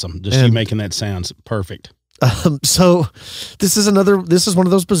that's awesome. Just you making that sounds perfect. So this is one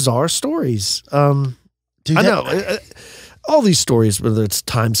of those bizarre stories. Dude, I know all these stories, whether it's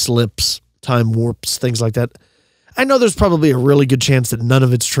time slips, time warps, things like that. I know there's probably a really good chance that none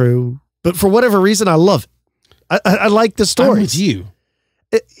of it's true, but for whatever reason, I love it. I like the stories. I'm with you.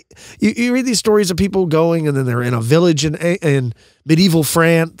 You read these stories of people going, and then they're in a village in medieval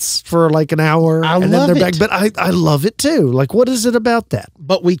France for like an hour, and then they're back. But I love it too. Like, what is it about that?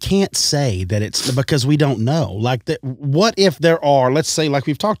 But we can't say that it's because we don't know. Like, what if there are? Let's say, like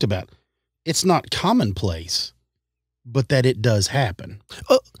we've talked about, it's not commonplace, but that it does happen.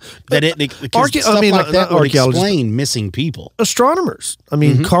 That that would explain missing people. Astronomers. I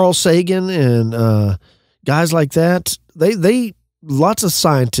mean, Carl Sagan and guys like that. They lots of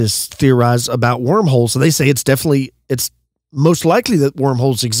scientists theorize about wormholes, and they say it's most likely that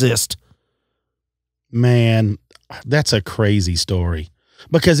wormholes exist. Man, that's a crazy story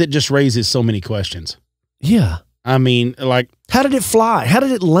because it just raises so many questions. Yeah. I mean, like, how did it fly? How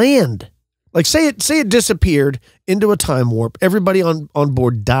did it land? Like, say it disappeared into a time warp. Everybody on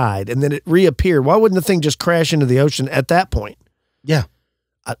board died, and then it reappeared. Why wouldn't the thing just crash into the ocean at that point? Yeah.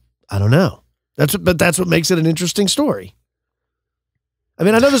 I don't know. But that's what makes it an interesting story. I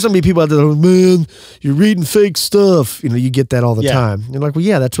mean, I know there's going to be people out there, man, you're reading fake stuff. You get that all the time. You're like, well,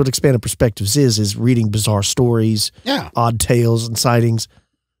 yeah, that's what Expanded Perspectives is reading bizarre stories, odd tales and sightings.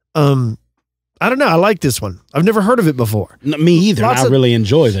 I don't know. I like this one. I've never heard of it before. Me either. I really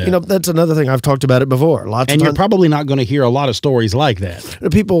enjoy that. That's another thing. I've talked about it before. And you're probably not going to hear a lot of stories like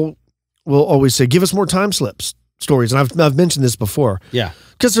that. People will always say, give us more time slips stories. And I've mentioned this before. Yeah.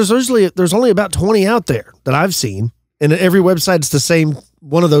 Because there's only about 20 out there that I've seen. And every website's the same,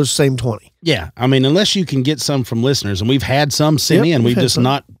 one of those same 20. Yeah. I mean, unless you can get some from listeners, and we've had some sent in, we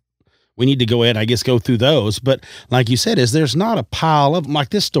need to go ahead, I guess, go through those. But like you said, there's not a pile of them like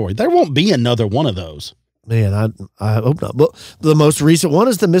this story. There won't be another one of those. Man, I hope not. Well, the most recent one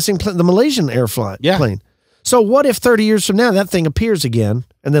is the missing the Malaysian plane. So what if 30 years from now that thing appears again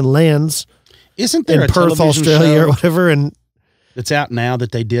and then lands in Perth, Australia, or whatever? And it's out now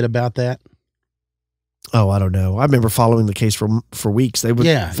that they did about that. Oh, I don't know. I remember following the case for weeks. I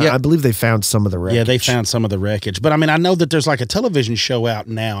believe they found some of the wreckage. Yeah, they found some of the wreckage. But I mean, I know that there's like a television show out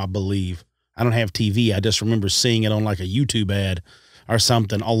now, I believe. I don't have TV. I just remember seeing it on like a YouTube ad or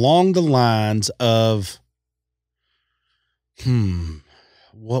something along the lines of,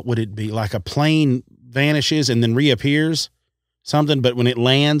 what would it be? Like a plane vanishes and then reappears, something. But when it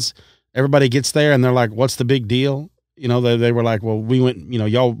lands, everybody gets there and they're like, what's the big deal? They were like, well, we went,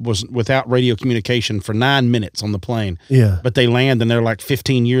 y'all was without radio communication for 9 minutes on the plane. Yeah. But they land and they're like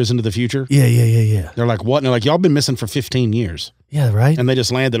 15 years into the future. Yeah. They're like, what? And they're like, y'all been missing for 15 years. Yeah, right. And they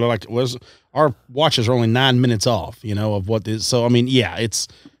just landed. They're like, our watches are only 9 minutes off, of what is. So, I mean, yeah, it's.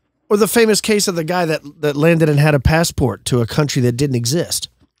 Or the famous case of the guy that landed and had a passport to a country that didn't exist.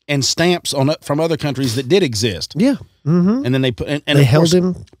 and stamps on it from other countries that did exist. Yeah. Mm-hmm. And then they put, and they of held course,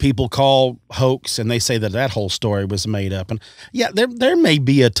 him. People call hoax, and they say that whole story was made up. And yeah, there may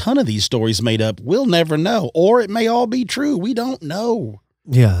be a ton of these stories made up. We'll never know, or it may all be true. We don't know.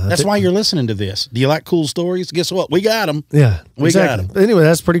 Yeah, that's why you're listening to this. Do you like cool stories? Guess what? We got them. Yeah, we got them. But anyway,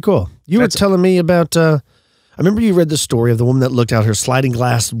 that's pretty cool. You were telling me about. I remember you read the story of the woman that looked out her sliding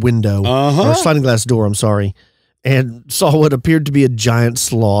glass window, or sliding glass door. I'm sorry. And saw what appeared to be a giant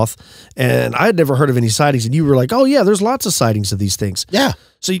sloth. And I had never heard of any sightings. And you were like, oh, yeah, there's lots of sightings of these things. Yeah.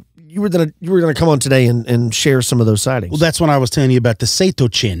 So you were gonna come on today and share some of those sightings. Well, that's when I was telling you about the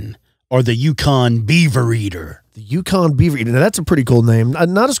Sloths-OTC, or the Yukon beaver eater. The Yukon beaver eater. Now, that's a pretty cool name.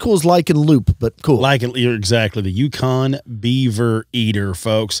 Not as cool as Lichen Loop, but cool. You're exactly. The Yukon beaver eater,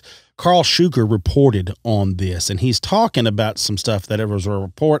 folks. Carl Schuker reported on this, and he's talking about some stuff that was a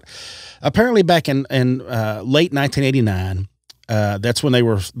report. Apparently back in late 1989, that's when they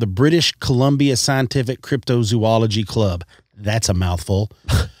were the British Columbia Scientific Cryptozoology Club. That's a mouthful.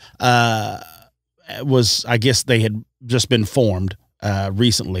 I guess they had just been formed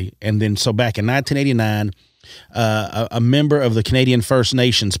recently. And then so back in 1989, a member of the Canadian First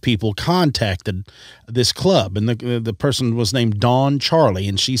Nations people contacted this club, and the person was named Dawn Charlie,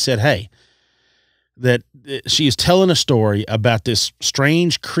 and she said, hey, that she is telling a story about this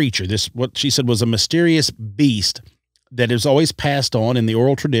strange creature, what she said was a mysterious beast that is always passed on in the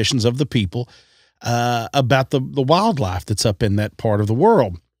oral traditions of the people about the wildlife that's up in that part of the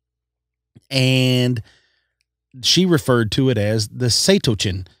world. And she referred to it as the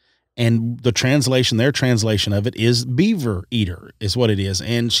Sloths-OTC. And their translation of it is beaver eater, is what it is.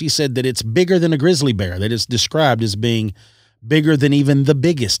 And she said that it's bigger than a grizzly bear, that it's described as being bigger than even the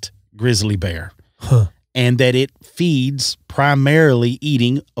biggest grizzly bear. Huh. And that it feeds primarily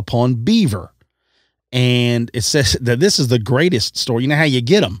eating upon beaver. And it says that this is the greatest story. You know how you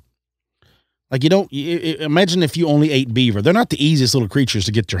get them? Like imagine if you only ate beaver. They're not the easiest little creatures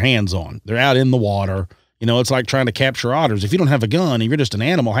to get your hands on. They're out in the water. You know, it's like trying to capture otters. If you don't have a gun and you're just an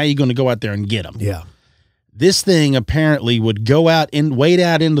animal, how are you going to go out there and get them? Yeah. This thing apparently would go out and wade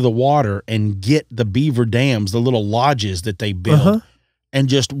out into the water and get the beaver dams, the little lodges that they build, and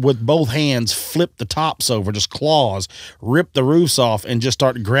just with both hands flip the tops over, just claws, rip the roofs off, and just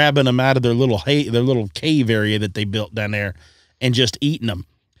start grabbing them out of their little cave area that they built down there and just eating them.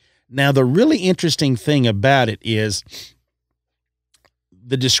 Now, the really interesting thing about it is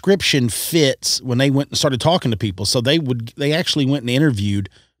the description fits when they went and started talking to people. So they actually went and interviewed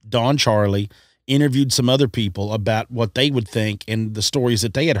Dawn Charlie, interviewed some other people about what they would think and the stories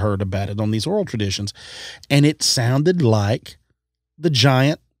that they had heard about it on these oral traditions. And it sounded like the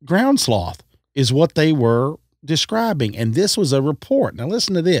giant ground sloth is what they were describing. And this was a report. Now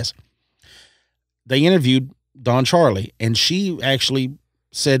listen to this. They interviewed Dawn Charlie, and she actually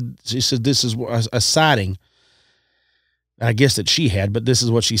said this is a sighting, I guess, that she had, but this is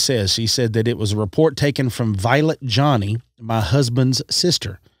what she says. She said that it was a report taken from Violet Johnny, my husband's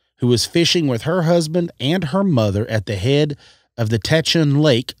sister, who was fishing with her husband and her mother at the head of the Tachon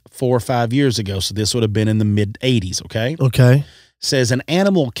Lake 4 or 5 years ago. So this would have been in the mid-'80s, okay? Okay. Says an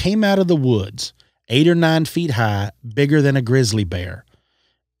animal came out of the woods, 8 or 9 feet high, bigger than a grizzly bear.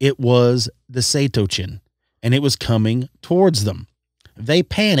 It was the Sloths-OTC, and it was coming towards them. They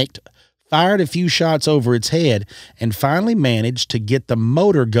panicked, fired a few shots over its head, and finally managed to get the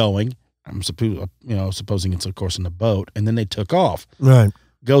motor going. I'm supposing it's, of course, in the boat, and then they took off. Right.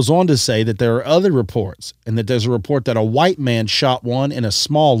 Goes on to say that there are other reports, and that there's a report that a white man shot one in a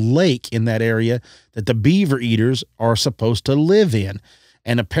small lake in that area that the beaver eaters are supposed to live in.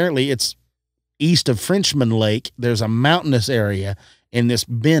 And apparently it's east of Frenchman Lake. There's a mountainous area in this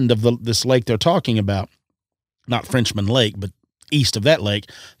bend of this lake they're talking about. Not Frenchman Lake, but east of that lake,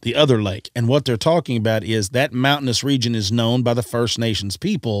 the other lake. And what they're talking about is that mountainous region is known by the First Nations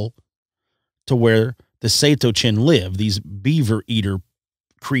people to where the Sloths-OTC live. These beaver eater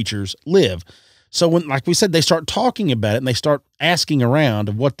creatures live. So when, like we said, they start talking about it and they start asking around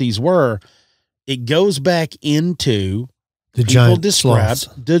of what these were, it goes back into the people giant describe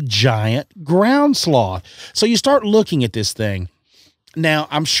sloths. The giant ground sloth. So you start looking at this thing. Now,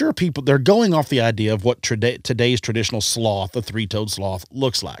 I'm sure they're going off the idea of what today's traditional sloth, the three-toed sloth,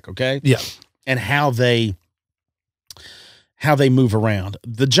 looks like, okay? Yeah. And how they move around.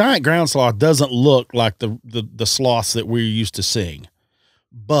 The giant ground sloth doesn't look like the sloths that we're used to seeing.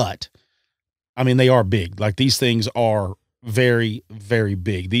 But, I mean, they are big. Like, these things are very, very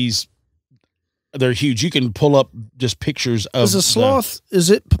big. They're huge. You can pull up just pictures of... Is a sloth, is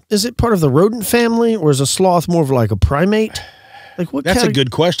it part of the rodent family, or is a sloth more of like a primate? Like what? That's a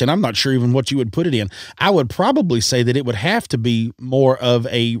good question. I'm not sure even what you would put it in. I would probably say that it would have to be more of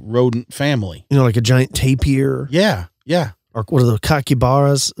a rodent family. You know, like a giant tapir. Yeah, yeah. Or what are the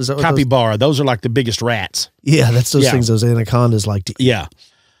capybaras? Is that what capybara? Those are like the biggest rats. Yeah, that's those things those anacondas like to eat. Yeah.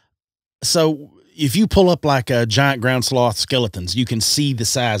 So if you pull up like a giant ground sloth skeletons, you can see the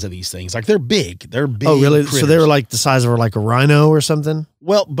size of these things. Like they're big. They're big. Oh, really? Critters. So they were like the size of like a rhino or something?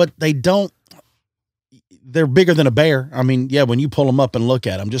 Well, but they're bigger than a bear. I mean, yeah, when you pull them up and look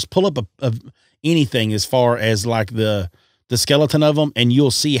at them, just pull up anything as far as like the skeleton of them, and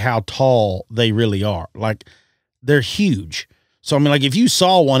you'll see how tall they really are. Like they're huge. So, I mean, like if you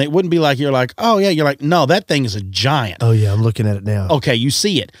saw one, it wouldn't be like you're like, oh, yeah. You're like, no, that thing is a giant. Oh, yeah. I'm looking at it now. Okay. You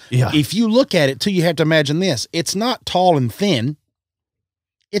see it. Yeah. If you look at it too, you have to imagine this. It's not tall and thin.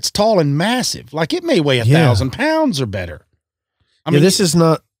 It's tall and massive. Like it may weigh 1,000 pounds or better. I mean, this is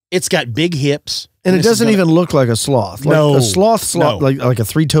not. It's got big hips. And it doesn't even look like a sloth. Like no. A sloth, like a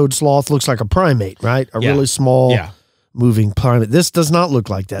three-toed sloth looks like a primate, right? A really small moving primate. This does not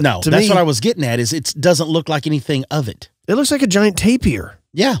look like that. No, that's what I was getting at is it doesn't look like anything of it. It looks like a giant tapir.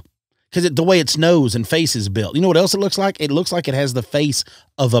 Yeah, because the way its nose and face is built. You know what else it looks like? It looks like it has the face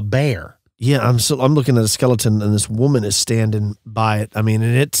of a bear. Yeah, I'm looking at a skeleton, and this woman is standing by it. I mean,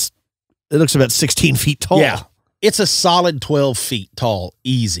 and it looks about 16 feet tall. Yeah, it's a solid 12 feet tall,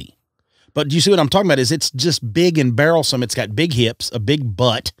 easy. But do you see what I'm talking about? Is it's just big and barrelsome. It's got big hips, a big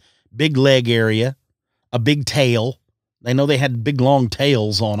butt, big leg area, a big tail. They know they had big, long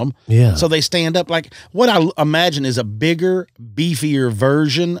tails on them. Yeah. So they stand up like what I imagine is a bigger, beefier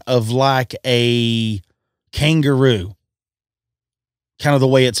version of like a kangaroo. Kind of the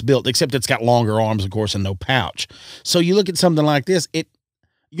way it's built, except it's got longer arms, of course, and no pouch. So you look at something like this,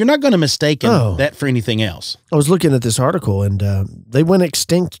 you're not going to mistake that for anything else. I was looking at this article, and they went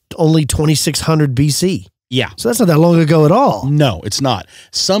extinct only 2600 BC. Yeah. So that's not that long ago at all. No, it's not.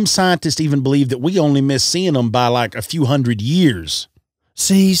 Some scientists even believe that we only miss seeing them by like a few hundred years.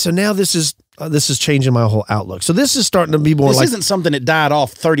 See, so now this is changing my whole outlook. So this is starting to be more This isn't something that died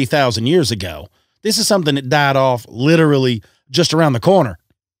off 30,000 years ago. This is something that died off literally just around the corner.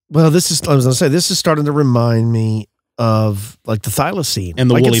 Well, I was going to say, this is starting to remind me of like the thylacine. And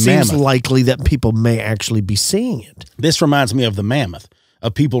the woolly mammoth. It seems likely that people may actually be seeing it. This reminds me of the mammoth.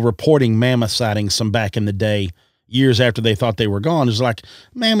 Of people reporting mammoth sightings some back in the day, years after they thought they were gone. It's like,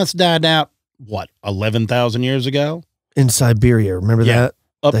 mammoths died out, what, 11,000 years ago? In Siberia, remember that?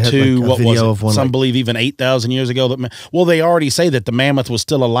 Up to, like what was it? Some believe even 8,000 years ago. Well, they already say that the mammoth was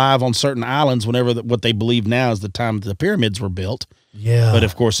still alive on certain islands whenever what they believe now is the time the pyramids were built. Yeah. But,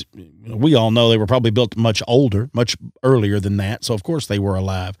 of course, we all know they were probably built much older, much earlier than that. So, of course, they were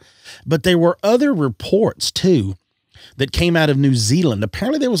alive. But there were other reports, too, that came out of New Zealand.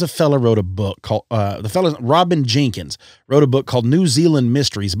 Apparently there was a fella wrote a book called, Robin Jenkins wrote a book called New Zealand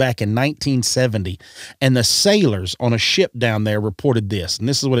Mysteries back in 1970. And the sailors on a ship down there reported this. And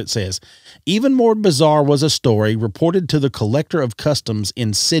this is what it says. Even more bizarre was a story reported to the collector of customs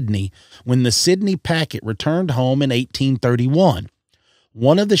in Sydney when the Sydney packet returned home in 1831.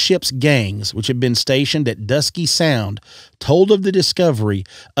 One of the ship's gangs, which had been stationed at Dusky Sound, told of the discovery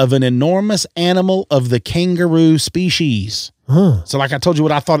of an enormous animal of the kangaroo species. So like I told you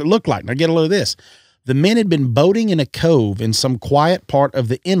what I thought it looked like. Now get a load of this. The men had been boating in a cove in some quiet part of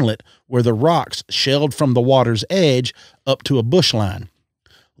the inlet where the rocks shelved from the water's edge up to a bush line.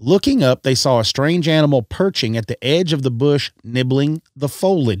 Looking up, they saw a strange animal perching at the edge of the bush, nibbling the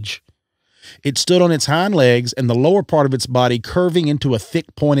foliage. It stood on its hind legs and the lower part of its body curving into a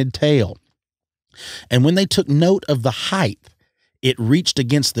thick pointed tail. And when they took note of the height, it reached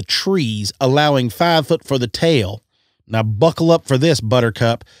against the trees, allowing 5 foot for the tail. Now buckle up for this,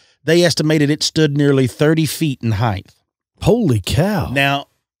 Buttercup. They estimated it stood nearly 30 feet in height. Holy cow. Now,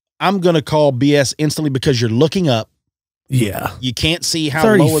 I'm going to call BS instantly because you're looking up. Yeah. You can't see how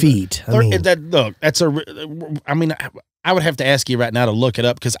 30 low feet. I would have to ask you right now to look it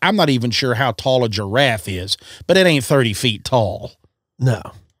up because I'm not even sure how tall a giraffe is, but it ain't 30 feet tall. No.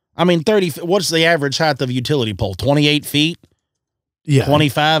 I mean, what's the average height of a utility pole? 28 feet? Yeah.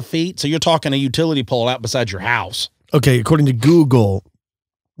 25 feet? So you're talking a utility pole out beside your house. Okay, according to Google,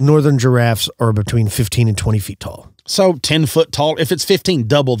 northern giraffes are between 15 and 20 feet tall. So 10 foot tall. If it's 15,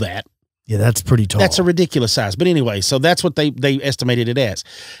 double that. Yeah, that's pretty tall. That's a ridiculous size. But anyway, so that's what they estimated it as.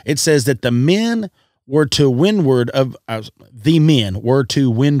 It says that the men were to windward of the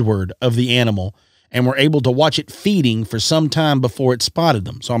animal and were able to watch it feeding for some time before it spotted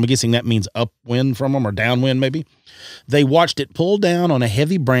them. So I'm guessing that means upwind from them or downwind maybe. They watched it pull down on a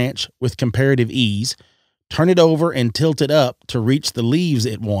heavy branch with comparative ease, turn it over and tilt it up to reach the leaves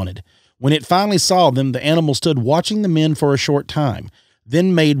it wanted. When it finally saw them, the animal stood watching the men for a short time,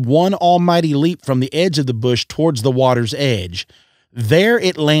 then made one almighty leap from the edge of the bush towards the water's edge. There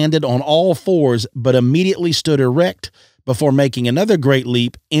it landed on all fours, but immediately stood erect before making another great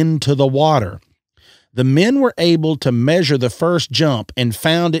leap into the water. The men were able to measure the first jump and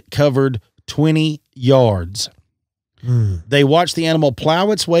found it covered 20 yards. They watched the animal plow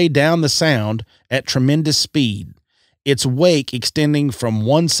its way down the sound at tremendous speed, its wake extending from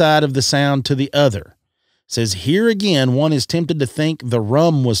one side of the sound to the other. Says here again, one is tempted to think the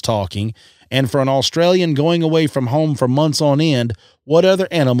rum was talking, and for an Australian going away from home for months on end, what other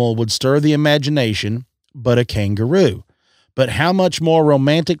animal would stir the imagination but a kangaroo? But how much more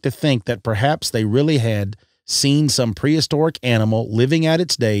romantic to think that perhaps they really had seen some prehistoric animal living out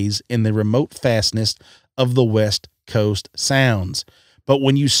its days in the remote fastness of the West Coast Sounds. But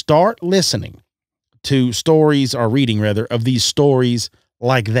when you start listening to stories, or reading rather, of these stories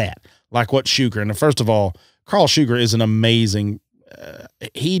like that, like what Shuker, and first of all, Carl Shuker is an amazing,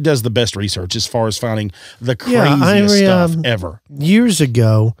 he does the best research as far as finding the craziest stuff ever. Years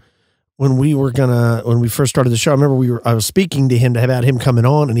ago, when we first started the show, I remember I was speaking to him about him coming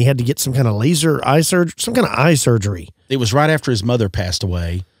on, and he had to get some kind of some kind of eye surgery. It was right after his mother passed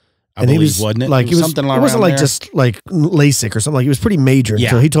away. I believe, wasn't it? Like it wasn't like just like LASIK or something. Like it was pretty major. Yeah.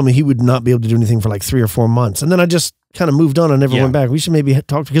 So he told me he would not be able to do anything for like 3 or 4 months. And then I just kind of moved on and never went back. We should maybe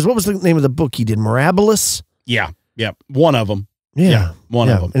talk, because what was the name of the book he did? Mirabilis? Yeah. Yeah. One of them. Yeah. One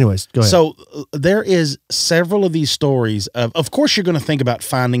of them. Anyways, go ahead. So there is several of these stories of course you're going to think about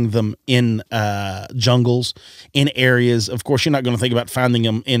finding them in jungles, in areas. Of course, you're not going to think about finding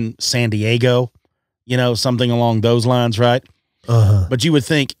them in San Diego, something along those lines, right? But you would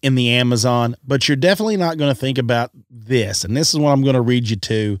think in the Amazon, but you're definitely not going to think about this. And this is what I'm going to read you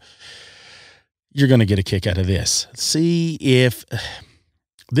to. You're going to get a kick out of this. See if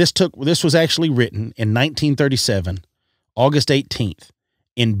this was actually written in 1937, August 18th,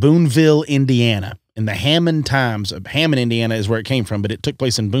 in Boonville, Indiana. In the Hammond Times. Hammond, Indiana is where it came from, but it took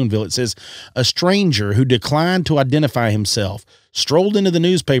place in Boonville. It says, a stranger who declined to identify himself strolled into the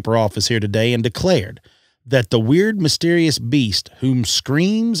newspaper office here today and declared that the weird, mysterious beast whom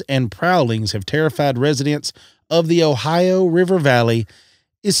screams and prowlings have terrified residents of the Ohio River Valley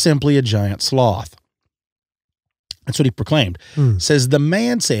is simply a giant sloth. That's what he proclaimed. Says the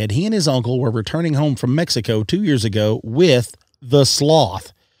man said he and his uncle were returning home from Mexico 2 years ago with the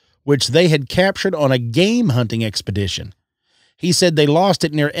sloth, which they had captured on a game hunting expedition. He said they lost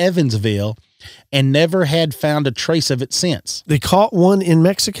it near Evansville and never had found a trace of it since. They caught one in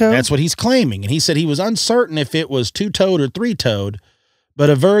Mexico? That's what he's claiming. And he said he was uncertain if it was two-toed or three-toed, but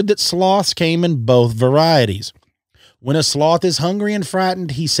averred that sloths came in both varieties. When a sloth is hungry and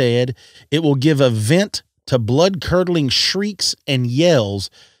frightened, he said, it will give a vent to blood-curdling shrieks and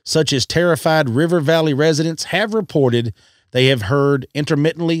yells, such as terrified River Valley residents have reported they have heard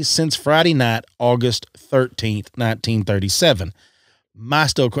intermittently since Friday night, August 13th, 1937.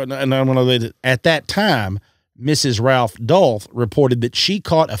 At that time, Mrs. Ralph Dolph reported that she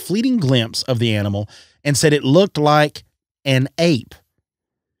caught a fleeting glimpse of the animal and said it looked like an ape.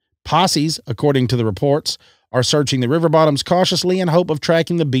 Posses, according to the reports, are searching the river bottoms cautiously in hope of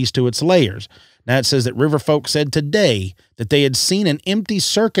tracking the beast to its lairs. Now it says that river folk said today that they had seen an empty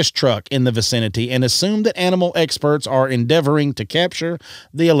circus truck in the vicinity and assumed that animal experts are endeavoring to capture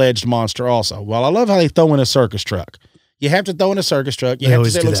the alleged monster also. Well, I love how they throw in a circus truck. You have to throw in a circus truck. You have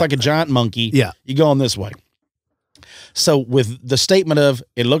to say it looks like a giant monkey. Yeah. You go on this way. So with the statement of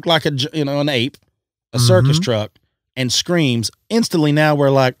it looked like an ape, a circus truck, and screams, instantly now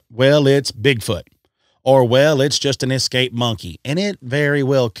we're like, well, it's Bigfoot. Or, well, it's just an escaped monkey. And it very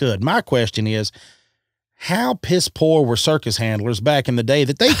well could. My question is, how piss poor were circus handlers back in the day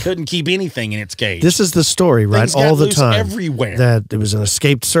that they couldn't keep anything in its cage? This is the story, right? Things got all the loose time. Everywhere. That it was an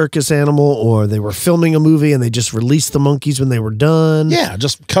escaped circus animal, or they were filming a movie and they just released the monkeys when they were done. Yeah,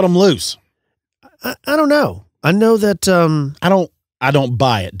 just cut them loose. I don't know. I know that I don't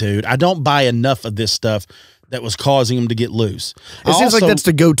buy it, dude. I don't buy enough of this stuff that was causing them to get loose. It seems like that's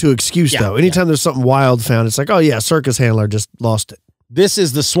the go-to excuse, though. Anytime there's something wild found, it's like, oh, yeah, circus handler just lost it. This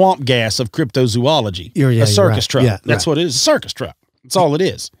is the swamp gas of cryptozoology. A circus truck. Yeah, that's what it is. A circus truck. That's all it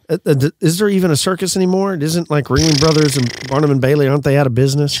is. Is there even a circus anymore? It isn't like Ringling Brothers and Barnum and Bailey. Aren't they out of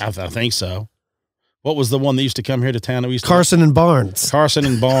business? I think so. What was the one that used to come here to town? Carson and Barnes. Carson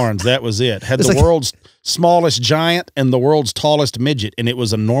and Barnes. That was it. Had the world's smallest giant and the world's tallest midget, and it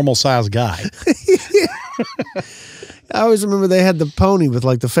was a normal-sized guy. I always remember they had the pony with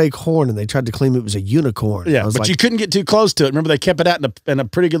like the fake horn, and they tried to claim it was a unicorn. Yeah, but you couldn't get too close to it. Remember, they kept it out in a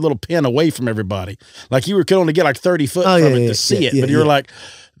pretty good little pen away from everybody. Like you could only get like 30 foot from it to see it. But you were like,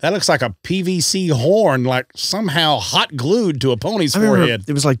 That looks like a PVC horn, like somehow hot glued to a pony's forehead.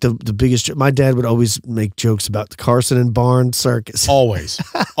 It was like the biggest. My dad would always make jokes about the Carson and Barnes circus. Always,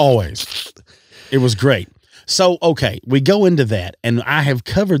 always. It was great. So, okay, we go into that, and I have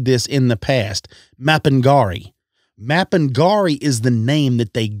covered this in the past. Mapangari. Mapangari is the name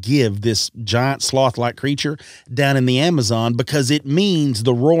that they give this giant sloth-like creature down in the Amazon because it means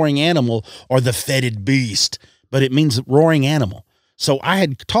the roaring animal or the fetid beast, but it means roaring animal. So I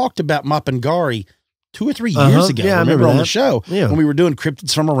had talked about Mapangari 2 or 3 years ago. Yeah, I remember on the show yeah. when we were doing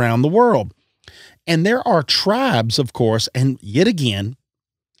cryptids from around the world. And there are tribes, of course, and yet again,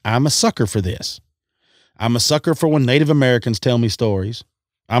 I'm a sucker for this. I'm a sucker for when Native Americans tell me stories.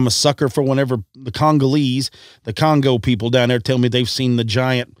 I'm a sucker for whenever the Congolese, the Congo people down there tell me they've seen the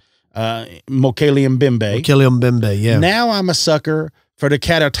giant Mokele Mbembe. Mokele Mbembe, yeah. Now I'm a sucker for the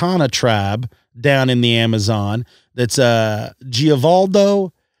Karatana tribe down in the Amazon. That's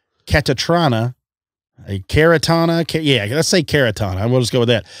Giavaldo Catatrana, Karatana. Yeah, let's say Karatana. We'll just go with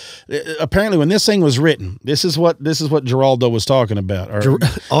that. Apparently, when this thing was written, this is what Geraldo was talking about. Or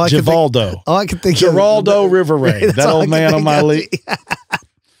Givaldo. All I can think Geraldo River Ray. That old man on my lead.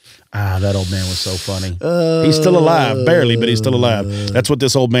 That old man was so funny. He's still alive, barely, but he's still alive. That's what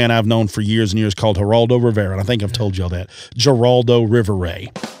this old man I've known for years and years called Geraldo Rivera. And I think I've told y'all that. Geraldo River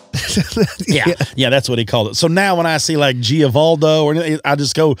Ray. Yeah, that's what he called it. So now when I see like Giavaldo, or I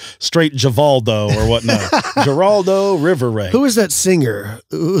just go straight Givaldo or whatnot. Geraldo River Ray. Who is that singer?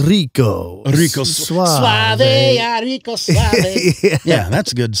 Rico Suave. Rico Suave. Yeah,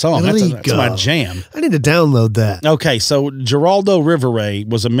 that's a good song. That's my jam. I need to download that. Okay, so Geraldo River Ray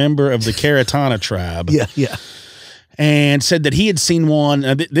was a member of the Karatana tribe. Yeah. And said that he had seen one.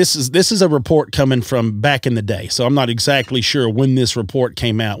 This is a report coming from back in the day, so I'm not exactly sure when this report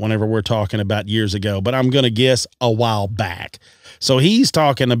came out, whenever we're talking about years ago, but I'm going to guess a while back. So he's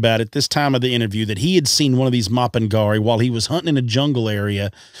talking about at this time of the interview that he had seen one of these Mapangari while he was hunting in a jungle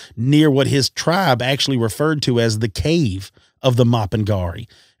area near what his tribe actually referred to as the cave of the Mapangari.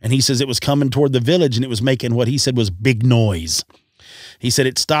 And he says it was coming toward the village, and it was making what he said was big noise. He said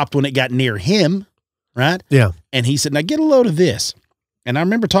it stopped when it got near him. Right? Yeah. And he said, now get a load of this. And I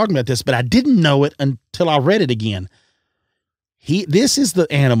remember talking about this, but I didn't know it until I read it again. This is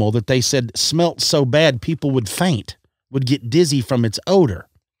the animal that they said smelt so bad people would faint, would get dizzy from its odor.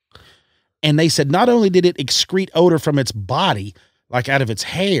 And they said not only did it excrete odor from its body, like out of its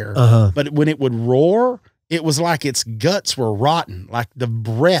hair, but when it would roar, it was like its guts were rotten, like the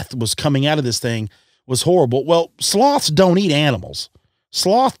breath was coming out of this thing was horrible. Well, sloths don't eat animals.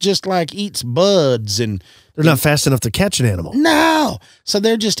 Sloth just like eats buds, and they're not fast enough to catch an animal. No. So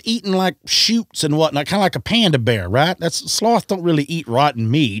they're just eating like shoots and whatnot, kind of like a panda bear, right? Sloth don't really eat rotten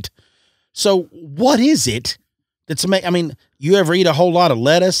meat. So what is it that's you ever eat a whole lot of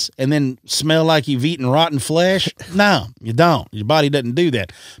lettuce and then smell like you've eaten rotten flesh? No, you don't. Your body doesn't do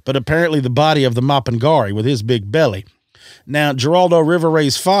that. But apparently the body of the Mapangari with his big belly. Now, Geraldo River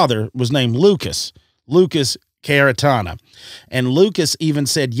Ray's father was named Lucas Karatana. And Lucas even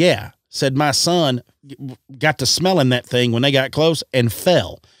said, my son got to smelling that thing when they got close and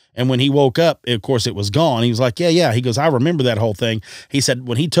fell. And when he woke up, of course, it was gone. He was like, yeah. He goes, I remember that whole thing. He said,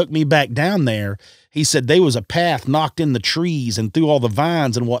 when he took me back down there, he said there was a path knocked in the trees and through all the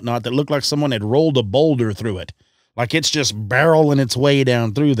vines and whatnot that looked like someone had rolled a boulder through it. Like it's just barreling its way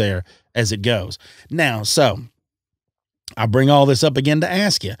down through there as it goes. Now, so I bring all this up again to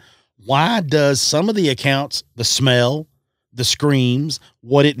ask you, why does some of the accounts, the smell, the screams,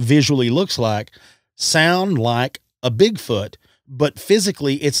 what it visually looks like, sound like a Bigfoot, but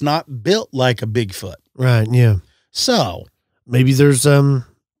physically it's not built like a Bigfoot? Right, yeah. So maybe there's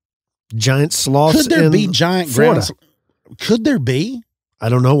giant sloths. Could there be giant ground? Could there be? I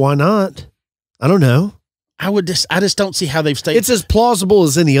don't know. Why not? I don't know. I just don't see how they've stayed. It's as plausible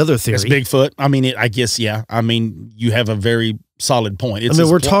as any other theory. It's Bigfoot. I mean, I guess, yeah. I mean, you have a very solid point.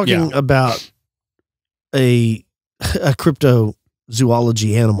 We're talking about a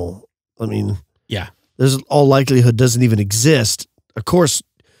cryptozoology animal. I mean, yeah, there's all likelihood doesn't even exist. Of course,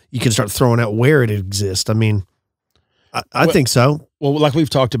 you can start throwing out where it exists. I mean, I think so. Well, like we've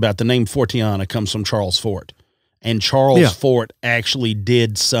talked about, the name Fortiana comes from Charles Fort, and Charles Fort actually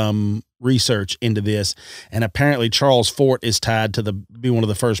did some research into this, and apparently Charles Fort is tied to be one of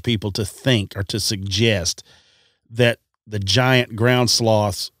the first people to think or to suggest that the giant ground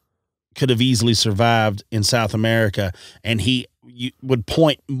sloths could have easily survived in South America, and he would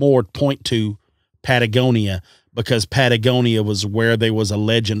point to Patagonia, because Patagonia was where there was a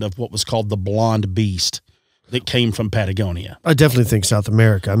legend of what was called the blonde beast that came from Patagonia. I definitely think South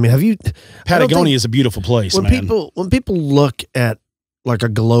America. I mean, Patagonia is a beautiful place, when man. When people look at like a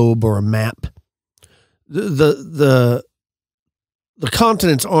globe or a map, the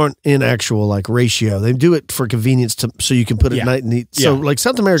continents aren't in actual like ratio. They do it for convenience so you can put it night and neat. So like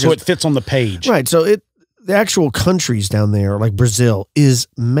South America, so it fits on the page, right? So the actual countries down there, like Brazil, is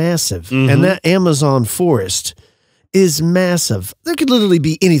massive, and that Amazon forest is massive. There could literally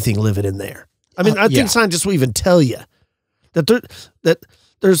be anything living in there. I mean, I think scientists will even tell you that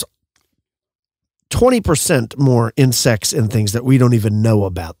there's 20% more insects and things that we don't even know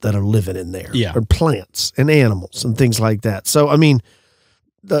about that are living in there. Yeah. Or plants and animals and things like that. So, I mean,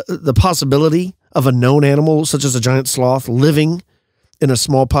 the possibility of a known animal such as a giant sloth living in a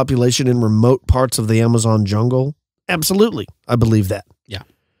small population in remote parts of the Amazon jungle, absolutely. I believe that. Yeah.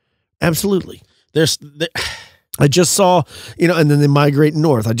 Absolutely. I just saw, and then they migrate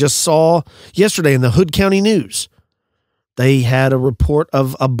north. I just saw yesterday in the Hood County News, they had a report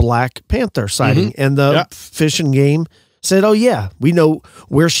of a black panther sighting, and the Fish and Game said, oh, yeah, we know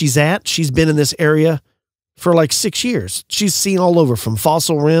where she's at. She's been in this area for like 6 years. She's seen all over, from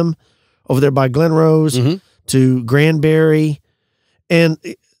Fossil Rim over there by Glen Rose to Granbury. And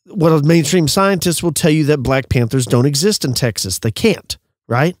what mainstream scientists will tell you that black panthers don't exist in Texas. They can't,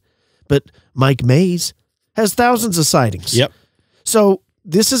 right? But Mike Mays has thousands of sightings. Yep. So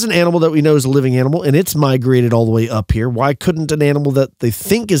this is an animal that we know is a living animal, and it's migrated all the way up here. Why couldn't an animal that they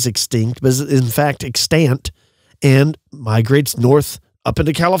think is extinct, but is in fact extant, and migrates north up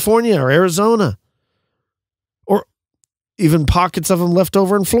into California or Arizona, or even pockets of them left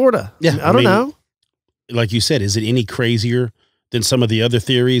over in Florida? Yeah, I don't know. Like you said, is it any crazier than some of the other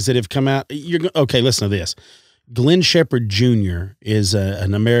theories that have come out? Okay, listen to this. Glenn Shepard Jr. is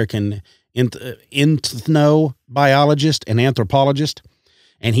an American ethnobiologist and anthropologist.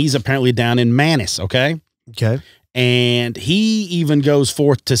 And he's apparently down in Manus, okay? Okay. And he even goes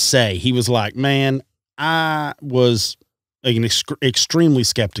forth to say, he was like, man, I was extremely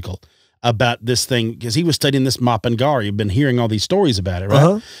skeptical about this thing, because he was studying this Mapangari. He'd been hearing all these stories about it,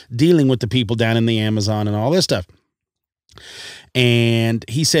 right? Dealing with the people down in the Amazon and all this stuff. And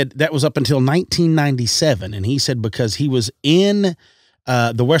he said that was up until 1997. And he said because he was in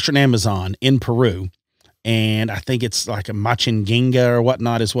the Western Amazon in Peru, and I think it's like a Machinginga or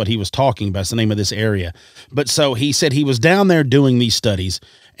whatnot is what he was talking about. It's the name of this area. But so he said he was down there doing these studies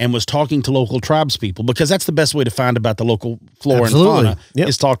and was talking to local tribes people, because that's the best way to find about the local flora and fauna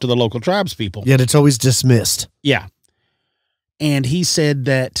is talk to the local tribes people. Yet it's always dismissed. Yeah. And he said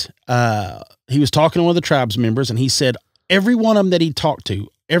that he was talking to one of the tribes members, and he said every one of them that he talked to,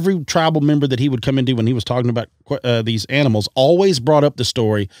 every tribal member that he would come into when he was talking about these animals, always brought up the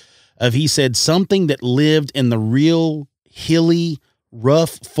story of, he said, something that lived in the real hilly,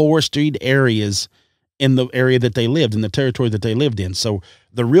 rough, forested areas in the area that they lived, in the territory that they lived in. So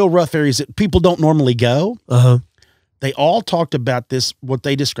the real rough areas that people don't normally go, they all talked about this, what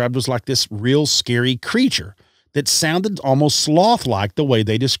they described was like this real scary creature that sounded almost sloth-like the way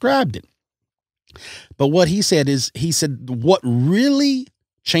they described it. But what he said is, he said what really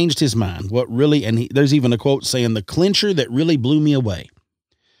changed his mind, there's even a quote saying, the clincher that really blew me away,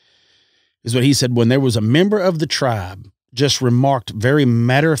 is what he said, when there was a member of the tribe just remarked very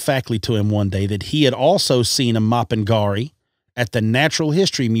matter-of-factly to him one day that he had also seen a Mapangari at the Natural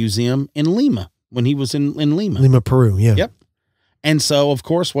History Museum in Lima when he was in Lima. Lima, Peru, yeah. Yep. And so, of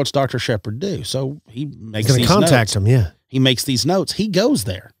course, what's Dr. Shepard do? So he makes these contact him, yeah. He makes these notes. He goes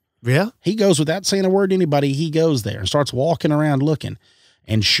there. Yeah? He goes without saying a word to anybody. He goes there and starts walking around looking.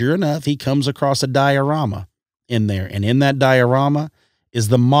 And sure enough, he comes across a diorama in there. And in that diorama is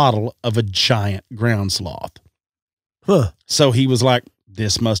the model of a giant ground sloth. Huh. So he was like,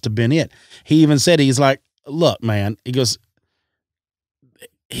 this must have been it. He even said, he's like, look, man, he goes,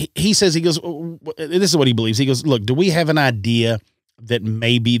 he says, he goes, this is what he believes. He goes, look, do we have an idea that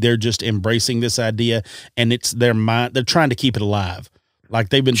maybe they're just embracing this idea and it's their mind? They're trying to keep it alive. Like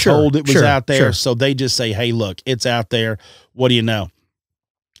they've been told it was out there. So they just say, hey, look, it's out there. What do you know?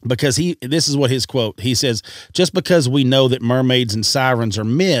 Because this is what his quote, he says, just because we know that mermaids and sirens are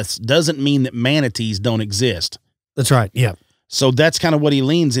myths doesn't mean that manatees don't exist. That's right. Yeah. So that's kind of what he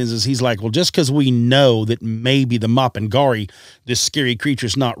leans in, is he's like, well, just because we know that maybe the Mapangari, this scary creature,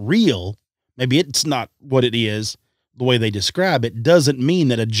 is not real, maybe it's not what it is, the way they describe it, doesn't mean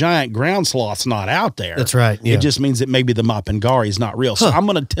that a giant ground sloth's not out there. That's right. Yeah. It just means that maybe the Mapangari is not real. So I'm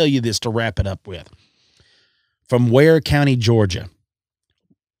going to tell you this to wrap it up with. From Ware County, Georgia.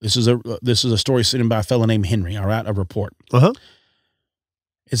 This is a story sent in by a fellow named Henry, all right, a report.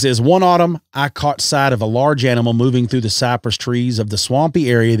 It says, one autumn, I caught sight of a large animal moving through the cypress trees of the swampy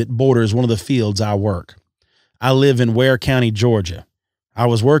area that borders one of the fields I work. I live in Ware County, Georgia. I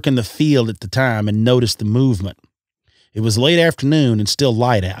was working the field at the time and noticed the movement. It was late afternoon and still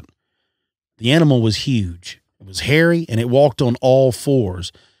light out. The animal was huge. It was hairy and it walked on all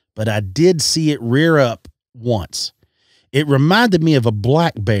fours, but I did see it rear up once. It reminded me of a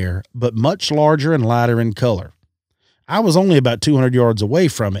black bear, but much larger and lighter in color. I was only about 200 yards away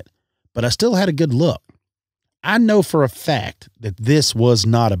from it, but I still had a good look. I know for a fact that this was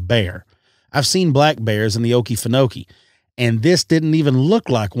not a bear. I've seen black bears in the Okefenokee, and this didn't even look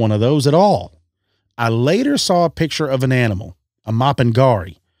like one of those at all. I later saw a picture of an animal, a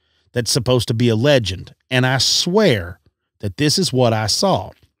mapangari, that's supposed to be a legend, and I swear that this is what I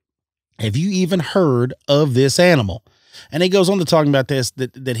saw. Have you even heard of this animal? And he goes on to talking about this,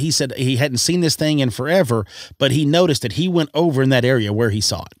 that he said he hadn't seen this thing in forever, but he noticed that he went over in that area where he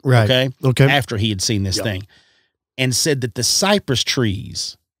saw it. Right. Okay. After he had seen this thing, and said that the cypress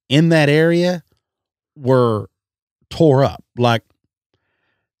trees in that area were tore up, like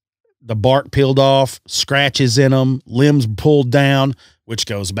the bark peeled off, scratches in them, limbs pulled down, which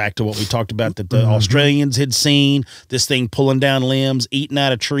goes back to what we talked about that the Australians had seen, this thing pulling down limbs, eating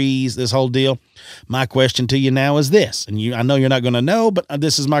out of trees, this whole deal. My question to you now is this, and I know you're not going to know, but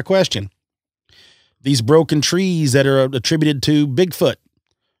this is my question. These broken trees that are attributed to Bigfoot,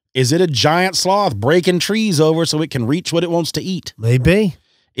 is it a giant sloth breaking trees over so it can reach what it wants to eat? Maybe.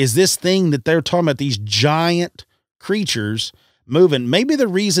 Is this thing that they're talking about, these giant creatures moving, maybe the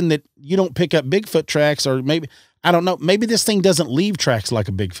reason that you don't pick up Bigfoot tracks, or maybe, I don't know, maybe this thing doesn't leave tracks like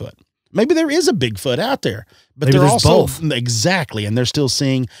a Bigfoot. Maybe there is a Bigfoot out there, but maybe they're also both. Exactly. And they're still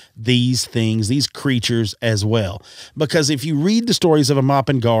seeing these things, these creatures as well. Because if you read the stories of a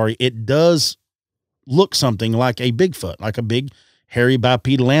mapangari, it does look something like a Bigfoot, like a big hairy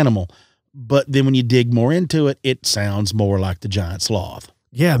bipedal animal. But then when you dig more into it, it sounds more like the giant sloth.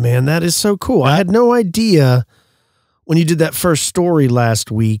 Yeah, man, that is so cool. I had no idea when you did that first story last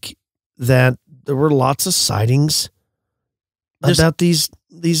week that there were lots of sightings about these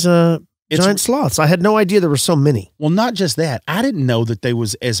giant sloths. I had no idea there were so many. Well, not just that. I didn't know that there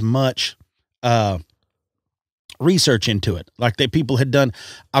was as much research into it like that people had done.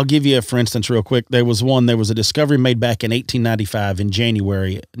 I'll give you for instance real quick. There was a discovery made back in 1895 in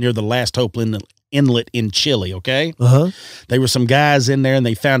January near the Last Hope Inlet in Chile, okay? There were some guys in there and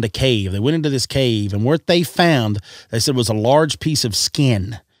they found a cave. They went into this cave, and what they found, they said, was a large piece of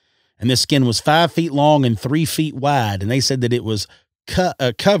skin. And this skin was 5 feet long and 3 feet wide. And they said that it was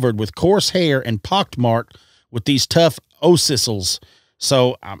covered with coarse hair and pockmarked with these tough ossicles.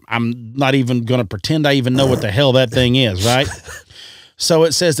 So I'm not even going to pretend I even know what the hell that thing is, right? So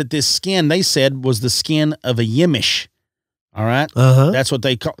it says that this skin, they said, was the skin of a Yemish. All right? That's what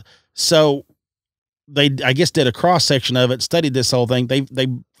they call. So they, I guess, did a cross section of it, studied this whole thing. They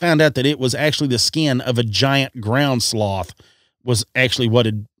found out that it was actually the skin of a giant ground sloth was actually what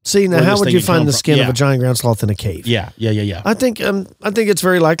had. See, now how would you find the skin of a giant ground sloth in a cave? Yeah. I think it's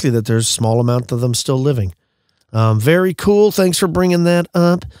very likely that there's a small amount of them still living. Very cool. Thanks for bringing that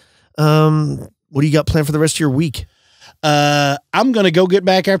up. What do you got planned for the rest of your week? I'm going to go get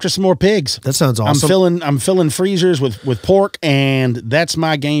back after some more pigs. That sounds awesome. I'm filling freezers with pork, and that's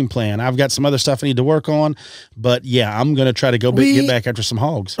my game plan. I've got some other stuff I need to work on, but yeah, I'm going to try to go get back after some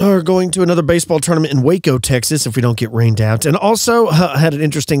hogs. We're going to another baseball tournament in Waco, Texas, if we don't get rained out. And also, I had an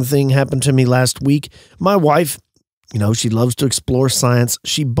interesting thing happen to me last week. My wife, she loves to explore science.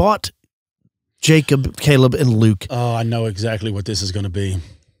 She bought Jacob, Caleb, and Luke. Oh, I know exactly what this is going to be.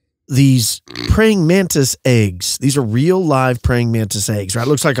 These praying mantis eggs. These are real live praying mantis eggs, right? It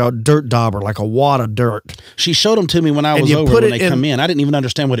looks like a dirt dauber, like a wad of dirt. She showed them to me when I was over when they come in. I didn't even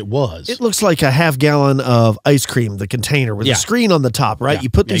understand what it was. It looks like a half-gallon of ice cream, the container with a screen on the top, right? Yeah. You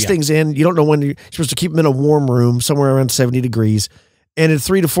put these things in. You don't know when you're supposed to keep them in a warm room, somewhere around 70 degrees. And in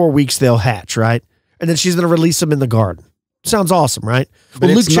 3 to 4 weeks, they'll hatch, right? And then she's going to release them in the garden. Sounds awesome, right? But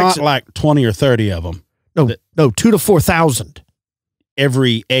well, it's not like 20 or 30 of them. No, 2,000 to 4,000.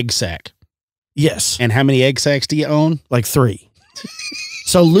 Every egg sack. Yes. And how many egg sacks do you own? Like 3.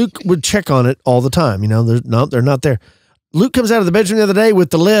 So Luke would check on it all the time. They're not there. Luke comes out of the bedroom the other day with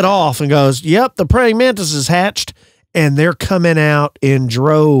the lid off and goes, yep, the praying mantis is hatched, and they're coming out in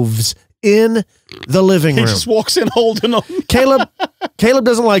droves in the living room. He just walks in holding them. Caleb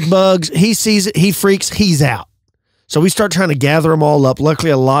doesn't like bugs. He sees it. He freaks. He's out. So we start trying to gather them all up.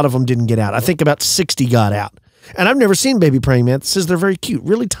 Luckily, a lot of them didn't get out. I think about 60 got out. And I've never seen baby praying mantises. They're very cute,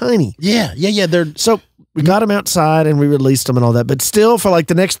 really tiny. Yeah. So we got them outside and we released them and all that. But still, for like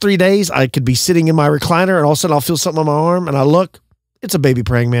the next 3 days, I could be sitting in my recliner and all of a sudden I'll feel something on my arm and I look It's a baby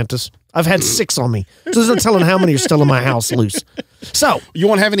praying mantis. I've had 6 on me. So there's no telling how many are still in my house loose. So you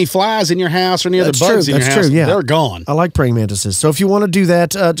won't have any flies in your house or any other bugs in your house. True, yeah. They're gone. I like praying mantises. So if you want to do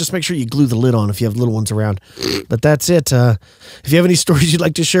that, just make sure you glue the lid on if you have little ones around. But that's it. If you have any stories you'd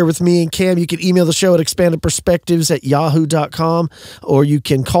like to share with me and Cam, you can email the show at expandedperspectives@yahoo.com, or you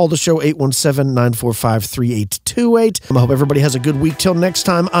can call the show 817-945-3828. I hope everybody has a good week. Till next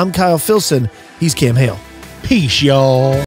time, I'm Kyle Filson. He's Cam Hale. Peace, y'all.